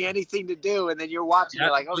like, give me anything to do. And then you're watching,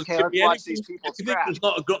 you're like, okay, let's watch these people scrap. It's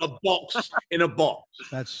not got a box in a box.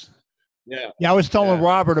 That's Yeah. Yeah, I was telling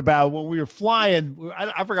Robert about when we were flying.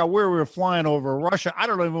 I forgot where we were flying over Russia. I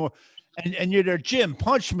don't even. And you're there, Jim,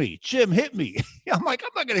 punch me. Jim, hit me. I'm like, I'm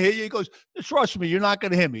not going to hit you. He goes, trust me, you're not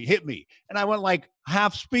going to hit me. Hit me. And I went like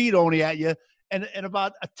half speed only at you. And in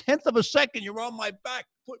about a tenth of a second, you're on my back,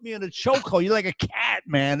 put me in a chokehold. You're like a cat,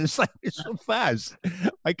 man. It's like, it's so fast.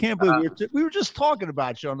 I can't believe we were just talking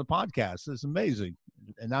about you on the podcast. It's amazing.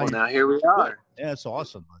 And now here we are. Yeah, it's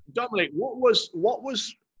awesome. Dominick, what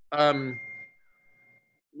was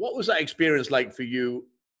that experience like for you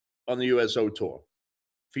on the USO tour?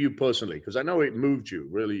 For you personally, because I know it moved you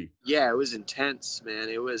really. Yeah, it was intense, man.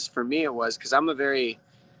 It was, for me, it was, because I'm an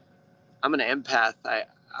empath,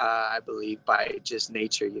 I believe, by just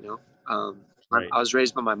nature, you know. Right. I was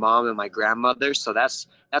raised by my mom and my grandmother, so that's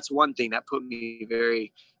one thing that put me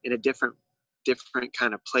in a different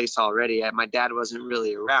kind of place already. My dad wasn't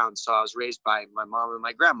really around, so I was raised by my mom and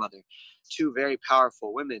my grandmother, two very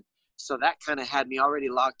powerful women. So that kind of had me already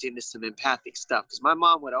locked into some empathic stuff, because my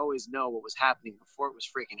mom would always know what was happening before it was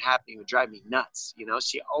freaking happening. It would drive me nuts. You know,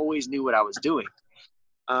 she always knew what I was doing.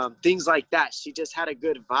 Things like that. She just had a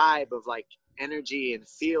good vibe of like energy and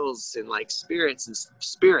feels and like spirits and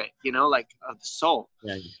spirit, you know, like of the soul.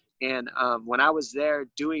 Yeah. And when I was there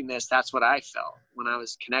doing this, that's what I felt when I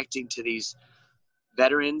was connecting to these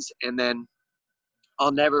veterans. And then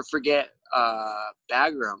I'll never forget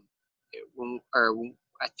Bagram,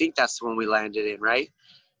 I think that's when we landed in, right?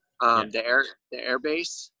 The air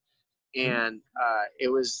base. And it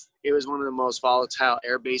was one of the most volatile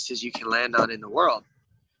air bases you can land on in the world,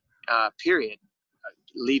 period.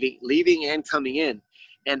 Leaving and coming in,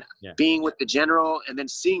 and being with the general, and then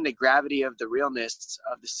seeing the gravity of the realness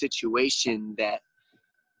of the situation that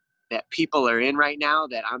people are in right now,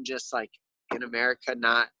 that I'm just like in America,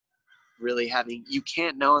 not really having, you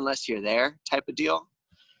can't know unless you're there type of deal.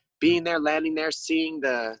 Being there, landing there, seeing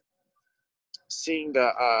the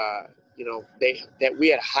you know, that we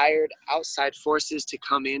had hired outside forces to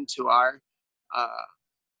come into our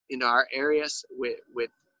our areas with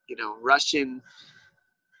you know, Russian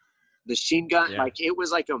machine gun. Like, it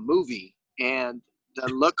was like a movie, and the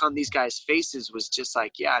look on these guys' faces was just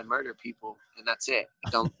like, yeah, I murder people and that's it.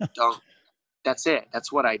 Don't that's it.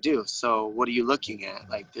 That's what I do. So what are you looking at?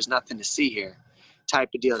 Like, there's nothing to see here type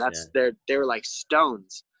of deal. That's they were like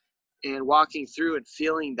stones. And walking through and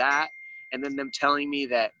feeling that, and then them telling me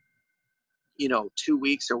that, you know, 2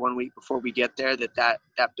 weeks or 1 week before we get there, that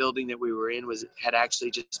building that we were in had actually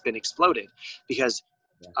just been exploded, because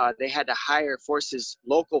they had to hire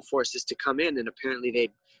local forces to come in, and apparently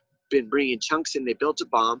they'd been bringing chunks in. They built a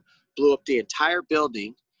bomb, blew up the entire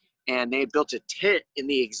building, and they built a tent in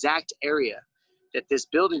the exact area that this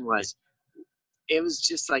building was. It was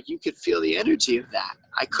just like, you could feel the energy of that.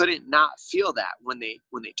 I couldn't not feel that when they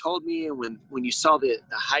told me, and when you saw the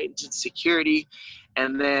heightened security,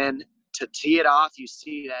 and then to tee it off, you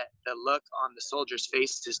see that the look on the soldiers'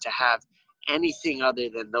 faces to have anything other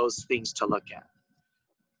than those things to look at.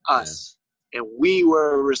 Us. And we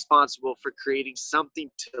were responsible for creating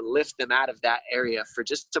something to lift them out of that area for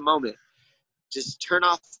just a moment. Just turn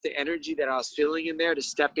off the energy that I was feeling in there to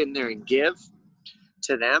step in there and give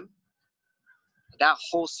to them. That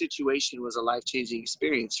whole situation was a life-changing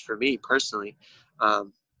experience for me personally.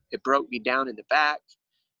 It broke me down in the back.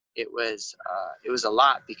 It was a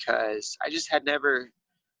lot, because I just had never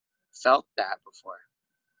felt that before.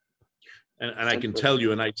 And I can tell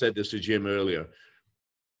you, and I said this to Jim earlier,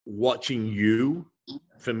 watching you,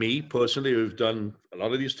 for me personally, who've done a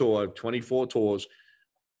lot of these tours, 24 tours,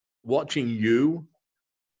 watching you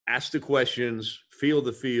ask the questions, feel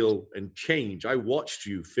the feel, and change. I watched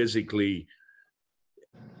you physically.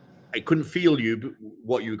 I couldn't feel you,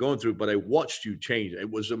 what you were going through, but I watched you change. It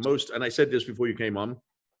was the most, and I said this before you came on,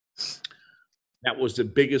 that was the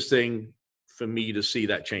biggest thing for me to see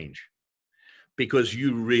that change, because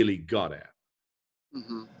you really got it.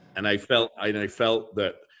 Mm-hmm. And I felt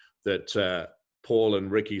that Paul and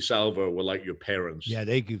Ricky Salva were like your parents. Yeah,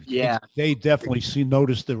 they definitely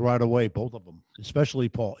noticed it right away, both of them, especially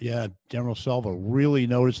Paul. Yeah, General Salva really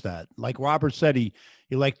noticed that. Like Robert said, he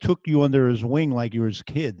like took you under his wing like you were his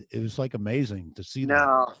kid. It was like amazing to see that.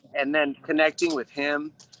 No, and then connecting with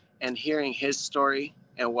him and hearing his story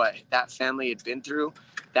and what that family had been through,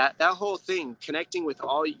 that whole thing, connecting with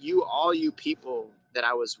all you people that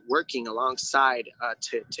I was working alongside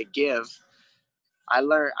to give. I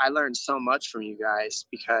learned so much from you guys,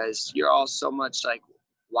 because you're all so much like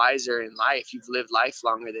wiser in life. You've lived life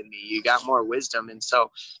longer than me. You got more wisdom. And so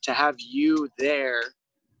to have you there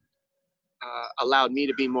allowed me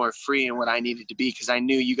to be more free in what I needed to be, because I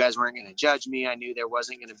knew you guys weren't going to judge me. I knew there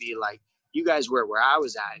wasn't going to be like, you guys were where I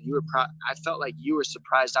was at. And you were I felt like you were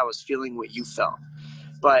surprised I was feeling what you felt.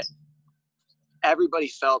 But everybody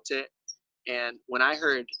felt it. And when I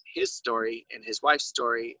heard his story and his wife's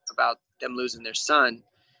story about them losing their son,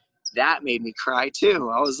 that made me cry too.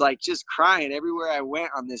 I was like just crying everywhere I went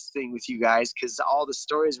on this thing with you guys, because all the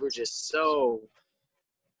stories were just so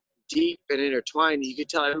deep and intertwined. You could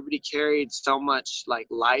tell everybody carried so much like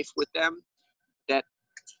life with them, that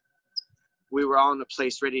we were all in a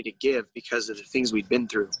place ready to give because of the things we'd been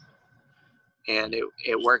through. And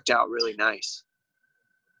it worked out really nice.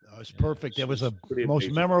 It was perfect. It was the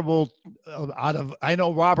most memorable I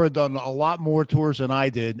know Robert done a lot more tours than I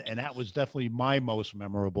did, and that was definitely my most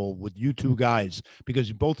memorable with you two guys,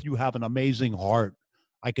 because both you have an amazing heart.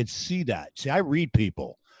 I could see that. See, I read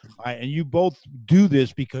people, right? And you both do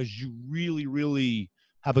this because you really, really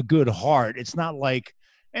have a good heart. It's not like,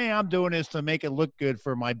 hey, I'm doing this to make it look good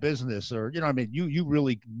for my business, or, you know what I mean? You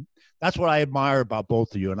really, that's what I admire about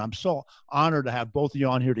both of you. And I'm so honored to have both of you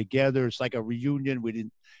on here together. It's like a reunion. We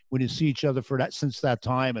didn't see each other since that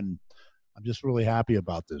time. And I'm just really happy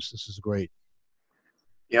about this. This is great.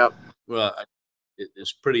 Yep. Well,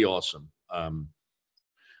 it's pretty awesome.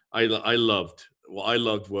 I loved, what I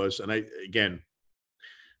loved was, and again,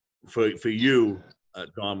 for you,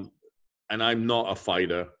 Dom, and I'm not a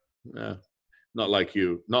fighter, not like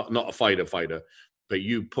you, not a fighter, but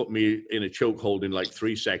you put me in a chokehold in like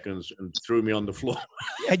 3 seconds and threw me on the floor.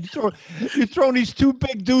 Yeah, you're throwing these two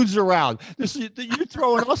big dudes around. You're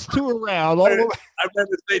throwing us two around. I remember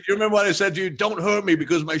saying, do you remember what I said to you? Don't hurt me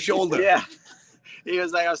because of my shoulder. Yeah. He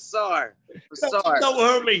was like, I'm sorry. Don't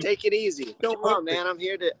hurt me. Take it easy. Come on, man. I'm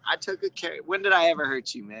here I took good care. When did I ever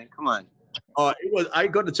hurt you, man? Come on. I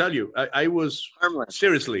got to tell you, I was Harmless.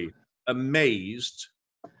 Seriously amazed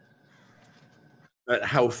at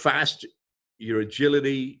how fast your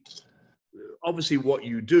agility, obviously what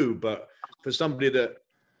you do, but for somebody that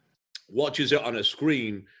watches it on a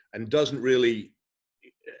screen and doesn't really,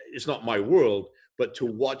 it's not my world, but to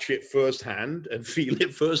watch it firsthand and feel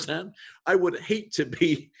it firsthand, I would hate to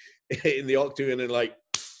be in the octagon and like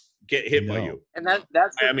get hit by you. And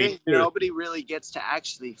that's the thing. Nobody really gets to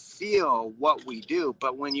actually feel what we do,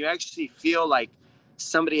 but when you actually feel like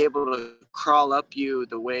somebody able to crawl up you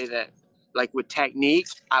the way that, like with technique,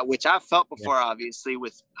 which I've felt before, obviously,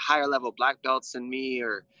 with higher level black belts than me,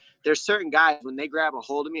 or there's certain guys, when they grab a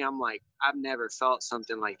hold of me, I'm like, I've never felt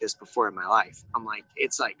something like this before in my life. I'm like,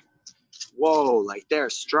 it's like, whoa, like they're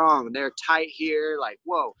strong, they're tight here, like,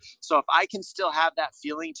 whoa. So if I can still have that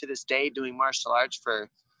feeling to this day doing martial arts for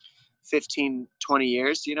 15, 20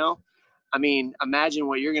 years, you know, I mean, imagine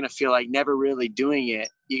what you're going to feel like never really doing it.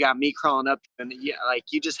 You got me crawling up and like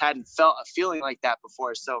you just hadn't felt a feeling like that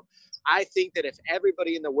before. So I think that if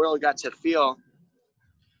everybody in the world got to feel,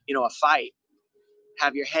 you know, a fight,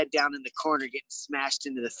 have your head down in the corner getting smashed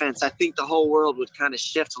into the fence, I think the whole world would kind of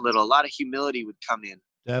shift a little. A lot of humility would come in.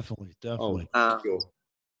 Definitely.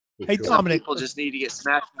 Hey, Dominick, people just need to get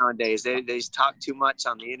smashed nowadays. They just talk too much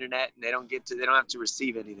on the internet, and they don't have to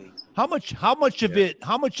receive anything. How much of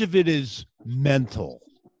it is mental?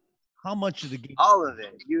 How much of the game? All of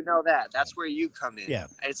it. You know that. That's where you come in. Yeah.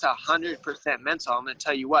 It's 100% mental. I'm going to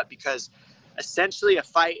tell you what, because essentially a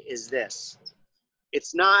fight is this.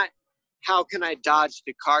 It's not how can I dodge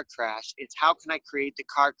the car crash. It's how can I create the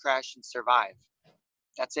car crash and survive.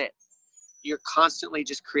 That's it. You're constantly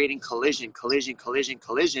just creating collision,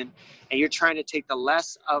 and you're trying to take the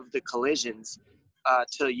less of the collisions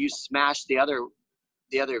till you smash the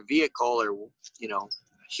other vehicle or, you know,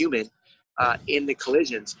 human in the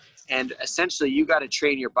collisions. And essentially you got to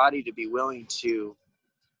train your body to be willing to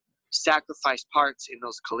sacrifice parts in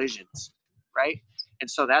those collisions, right? And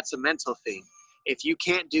so that's a mental thing. If you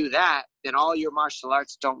can't do that, then all your martial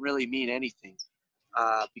arts don't really mean anything,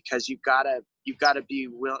 because you've got to be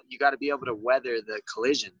able to weather the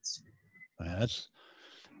collisions. That's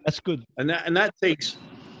good. And that takes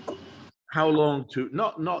how long to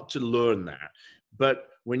not to learn that, but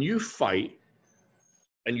when you fight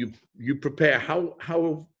and you prepare,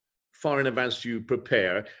 how far in advance do you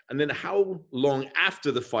prepare, and then how long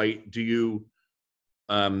after the fight do you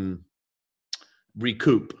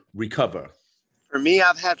recover? For me,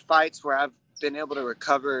 I've had fights where I've been able to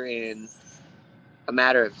recover in a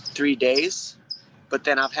matter of 3 days. But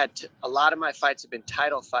then I've had a lot of my fights have been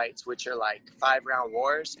title fights, which are like 5-round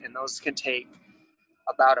wars, and those can take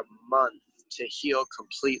about a month to heal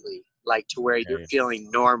completely, like to where you're feeling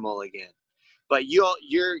normal again. But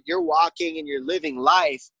you're walking and you're living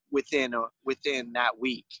life within that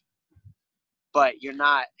week, but you're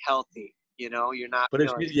not healthy. You know, you're not. But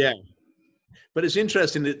but it's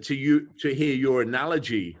interesting to hear your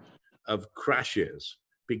analogy of crashes,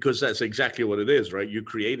 because that's exactly what it is, right? You're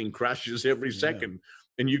creating crashes every second,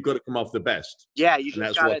 and you've got to come off the best. Yeah, you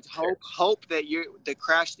just gotta hope that the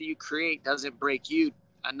crash that you create doesn't break you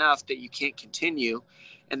enough that you can't continue,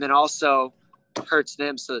 and then also hurts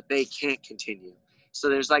them so that they can't continue. So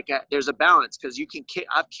there's a balance, because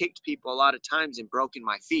I've kicked people a lot of times and broken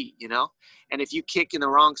my feet, you know, and if you kick in the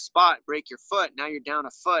wrong spot, break your foot, now you're down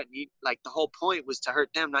a foot, and the whole point was to hurt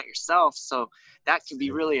them, not yourself. So that can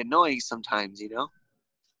be really annoying sometimes, you know.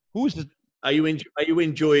 Are you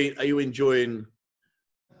enjoying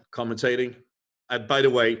commentating? By the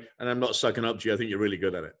way, and I'm not sucking up to you, I think you're really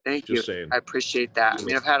good at it. Thank you. Saying. I appreciate that. I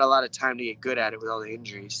mean, I've had a lot of time to get good at it with all the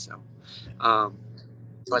injuries. So,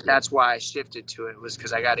 but that's why I shifted to it, was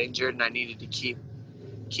because I got injured and I needed to keep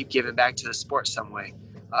giving back to the sport some way.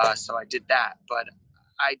 So I did that. But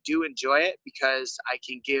I do enjoy it because I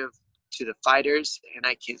can give to the fighters, and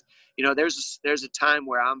I can, you know, there's a time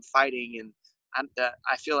where I'm fighting and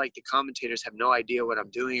I feel like the commentators have no idea what I'm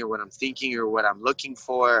doing or what I'm thinking or what I'm looking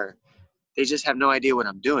for. They just have no idea what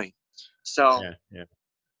I'm doing. So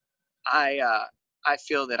I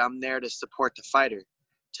feel that I'm there to support the fighter,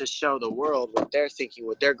 to show the world what they're thinking,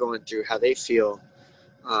 what they're going through, how they feel,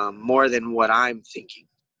 more than what I'm thinking.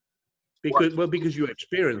 Because you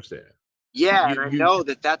experienced it. Yeah, and I know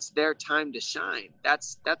that that's their time to shine.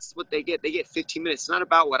 That's what they get. They get 15 minutes. It's not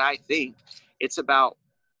about what I think. It's about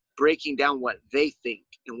breaking down what they think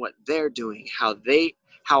and what they're doing, how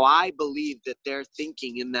I believe that they're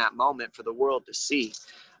thinking in that moment for the world to see,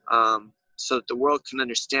 so that the world can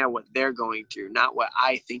understand what they're going through, not what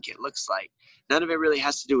I think it looks like. None of it really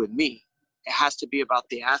has to do with me. It has to be about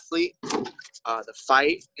the athlete, the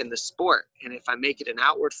fight, and the sport. And if I make it an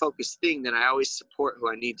outward focused thing, then I always support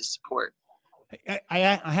who I need to support.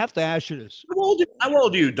 I have to ask you this. How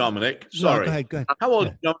old are you, Dominic? Sorry. No, go ahead. How old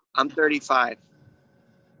are you? I'm 35.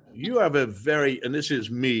 You have and this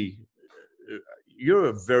is me, you're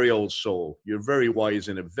a very old soul. You're very wise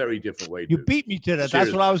in a very different way. You beat me to that. Seriously.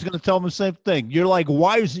 That's what I was going to tell him, the same thing. You're like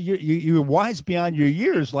wise. You're wise beyond your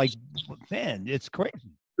years. Like, man, it's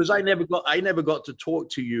crazy. Because I never got to talk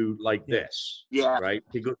to you like this. Yeah. Right.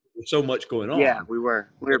 Because there's so much going on. Yeah, we were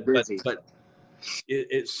busy. But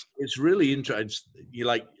it's really interesting.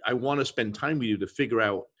 I want to spend time with you to figure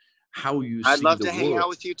out how you see the world. I'd love to hang out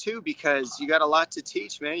with you too, because you got a lot to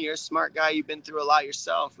teach, man. You're a smart guy. You've been through a lot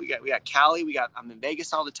yourself. We got Cali. I'm in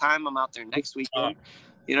Vegas all the time. I'm out there next weekend.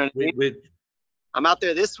 You know what I mean? I'm out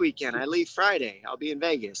there this weekend. I leave Friday. I'll be in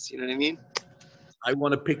Vegas. You know what I mean? I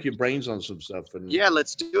want to pick your brains on some stuff. Yeah,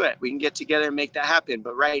 let's do it. We can get together and make that happen.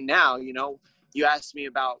 But right now, you know, you asked me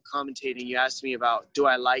about commentating. You asked me about, do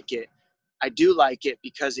I like it? I do like it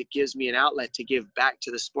because it gives me an outlet to give back to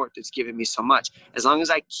the sport that's given me so much. As long as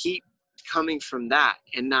I keep coming from that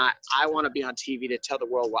and not, I want to be on TV to tell the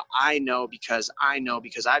world what I know because I've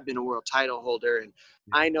been a world title holder and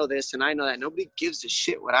I know this and I know that. Nobody gives a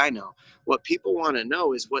shit what I know. What people want to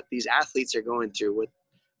know is what these athletes are going through,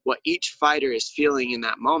 what each fighter is feeling in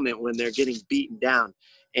that moment when they're getting beaten down,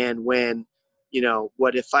 and when, you know,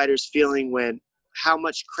 what a fighter's feeling how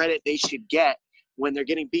much credit they should get when they're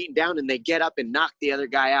getting beaten down and they get up and knock the other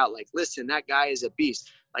guy out. Like, listen, that guy is a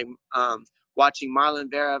beast. Like, watching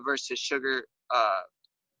Marlon Vera versus Sugar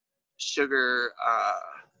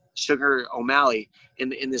O'Malley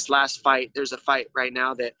in this last fight. There's a fight right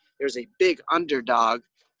now that there's a big underdog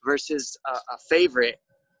versus a favorite,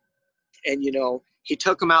 and you know, he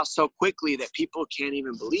took him out so quickly that people can't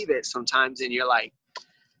even believe it sometimes. And you're like,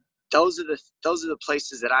 those are the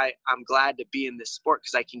places that I'm glad to be in this sport,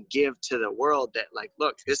 because I can give to the world that, like,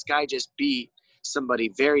 look, this guy just beat somebody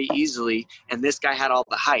very easily, and this guy had all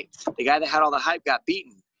the hype. The guy that had all the hype got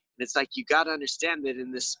beaten. And it's like, you got to understand that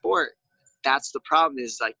in this sport, that's the problem,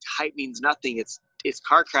 is like, hype means nothing. It's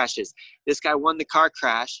car crashes. This guy won the car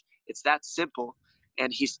crash. It's that simple.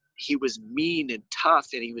 And he was mean and tough,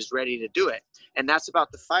 and he was ready to do it. And that's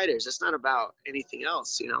about the fighters. It's not about anything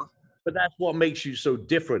else, you know? But that's what makes you so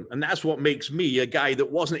different. And that's what makes me a guy that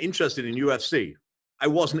wasn't interested in UFC. I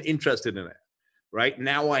wasn't interested in it. Right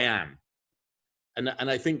now I am. And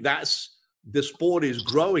I think the sport is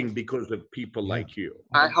growing because of people like you.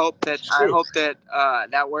 I hope that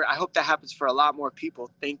happens for a lot more people.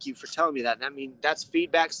 Thank you for telling me that. I mean, that's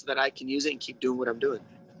feedback so that I can use it and keep doing what I'm doing.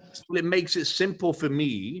 Well, it makes it simple for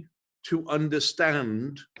me to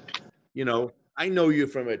understand, you know, I know you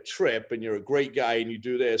from a trip and you're a great guy and you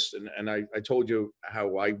do this. And I told you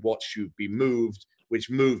how I watched you be moved, which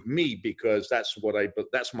moved me because that's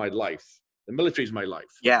my life. The military is my life.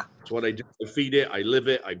 Yeah. It's what I do. I feed it. I live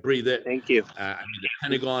it. I breathe it. Thank you. I'm in the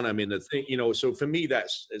Pentagon. I'm in the thing, you know, so for me,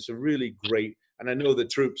 it's a really great, and I know the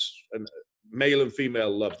troops, and male and female,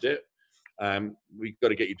 loved it. We've got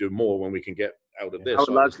to get you to do more when we can get out of this. I would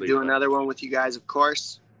love to do another one with you guys, of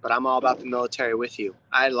course, but I'm all about the military with you.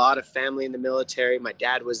 I had a lot of family in the military. My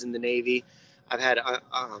dad was in the Navy. I've had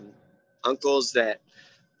uncles that,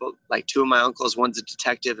 like two of my uncles, one's a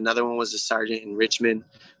detective, another one was a sergeant in Richmond,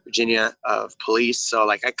 Virginia, of police. So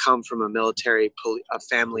like I come from a military, a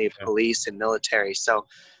family of police and military. So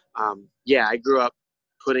yeah, I grew up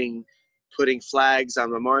putting flags on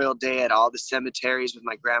Memorial Day at all the cemeteries with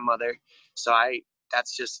my grandmother. So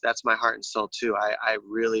that's my heart and soul too. I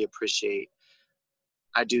really appreciate,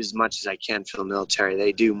 I do as much as I can for the military.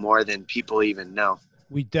 They do more than people even know.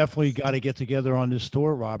 We definitely got to get together on this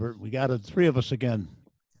tour, Robert. We got three of us again.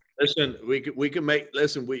 Listen, we can make.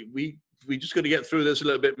 Listen, we just got to get through this a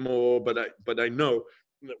little bit more, but I know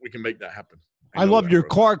that we can make that happen. I love your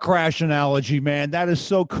car crash analogy, man. That is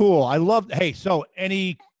so cool. I love. Hey, so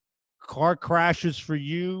any car crashes for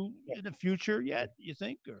you in the future yet? You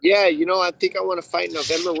think? Or? Yeah, you know, I think I want to fight in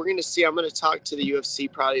November. We're going to see. I'm going to talk to the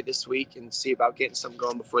UFC probably this week and see about getting something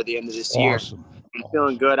going before the end of this year. I'm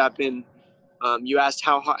feeling good. I've been. You asked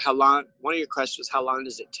how long. One of your questions was how long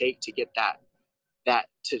does it take to get that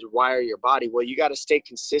to wire your body? Well, you got to stay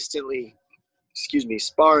consistently,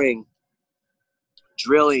 sparring,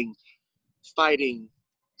 drilling, fighting,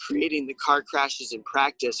 creating the car crashes in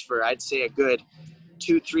practice for, I'd say, a good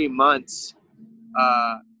 2-3 months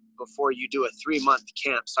before you do a 3-month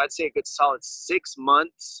camp. So I'd say a good solid 6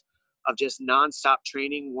 months of just nonstop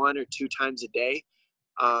training 1 or 2 times a day.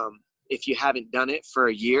 If you haven't done it for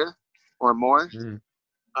a year or more,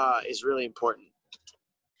 is really important.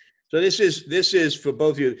 So this is for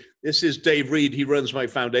both of you. This is Dave Reed. He runs my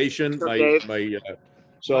foundation. So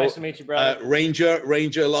nice to meet you, brother.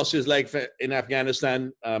 Ranger lost his leg in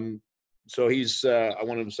Afghanistan. So he's. I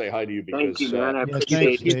wanted to say hi to you because thank you, man. I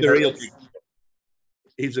appreciate he's the real.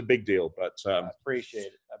 He's a big deal, but I appreciate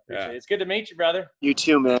it. It's good to meet you, brother. You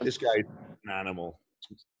too, man. This guy's an animal.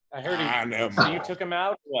 I heard so you took him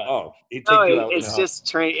out? What? Oh, he took you out. It's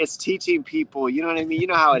just it's teaching people. You know what I mean? You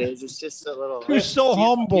know how it is. It's just a little. You're so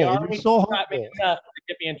humble. You're so humble. To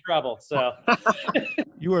get me in trouble. So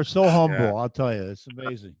you are so humble. I'll tell you, it's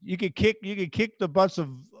amazing. You could kick the butts of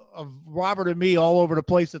Robert and me all over the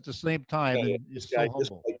place at the same time. Yeah, and this guy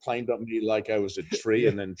just climbed up me like I was a tree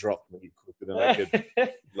and then dropped me quicker than I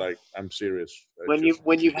could. Like, I'm serious.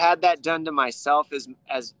 When you've had that done to myself,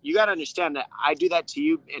 as you got to understand that I do that to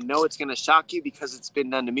you and know it's going to shock you because it's been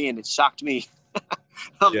done to me and it shocked me.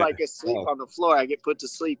 I'm like asleep on the floor. I get put to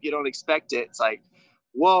sleep. You don't expect it. It's like,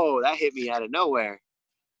 whoa, that hit me out of nowhere.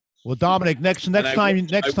 Well, Dominic, next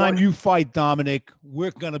time you fight, Dominic,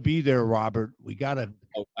 we're gonna be there, Robert. We gotta.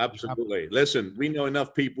 Oh, absolutely. Listen, we know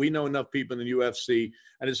enough people. We know enough people in the UFC,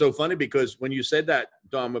 and it's so funny because when you said that,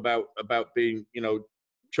 Dom, about being,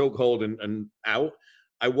 chokehold and out,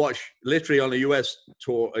 I watched literally on a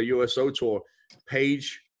USO tour,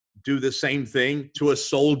 Paige do the same thing to a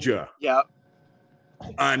soldier. Yeah.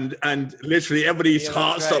 And literally everybody's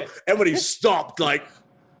heart stopped. Everybody stopped like,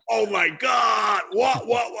 oh my God, what?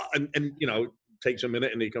 And takes a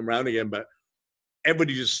minute and they come around again, but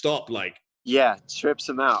everybody just stopped like. Yeah, trips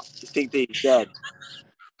them out. You think they're dead.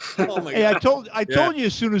 Oh my Hey, God. I told you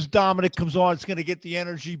as soon as Dominic comes on, it's gonna get the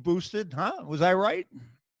energy boosted, huh? Was I right?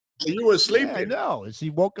 You were sleeping. Yeah, I know. He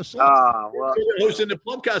woke us up. Well, hosting the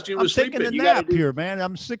podcast. You were sleeping. I'm taking a nap here, man.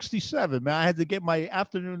 I'm 67, man. I had to get my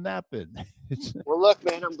afternoon nap in. Well, look,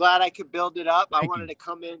 man, I'm glad I could build it up. I wanted to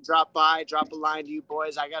come in, drop by, drop a line to you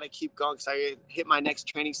boys. I got to keep going because I hit my next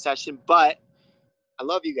training session. But I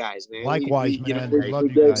love you guys, man. Likewise, man. We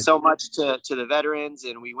gave so much to the veterans,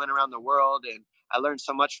 and we went around the world, and I learned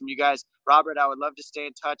so much from you guys. Robert, I would love to stay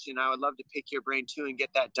in touch, and I would love to pick your brain too and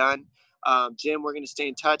get that done. Jim, we're going to stay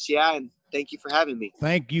in touch. Yeah. And thank you for having me.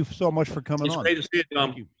 Thank you so much for coming on. It's great to see you, Tom.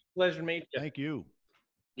 Thank you. Pleasure to meet you. Thank you.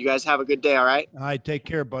 You guys have a good day. All right. All right. Take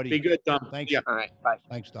care, buddy. Be good, Tom. Thanks. Yeah. All right. Bye.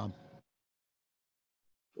 Thanks, Tom.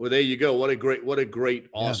 Well, there you go. What a great,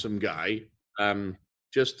 awesome guy.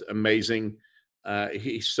 Just amazing.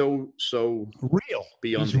 He's so real.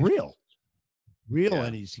 Beyond he's real. Yeah.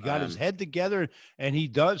 And he's got his head together, and he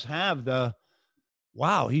does have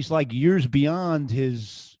he's like years beyond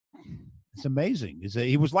his. It's amazing.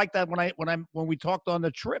 He was like that when we talked on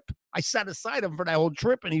the trip. I sat aside him for that whole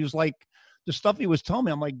trip, and he was like the stuff he was telling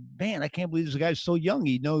me, I'm like, man, I can't believe this guy's so young.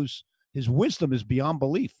 He knows his wisdom is beyond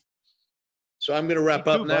belief. So I'm going to wrap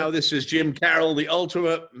up now. This is Jim Karol, the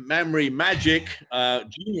ultimate memory magic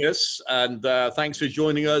genius. And thanks for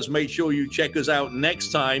joining us. Make sure you check us out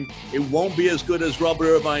next time. It won't be as good as Robert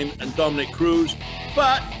Irvine and Dominick Cruiz,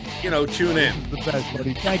 but, you know, tune in. The best,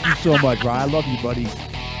 buddy. Thank you so much, Ryan. I love you, buddy.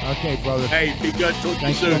 Okay, brother. Hey, be good. Talk to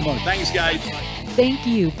you soon. Thanks, guys. Thank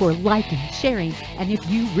you for liking, sharing, and if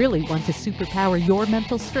you really want to superpower your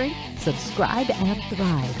mental strength, subscribe and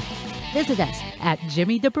thrive. Visit us at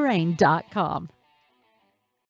jimmythebrain.com.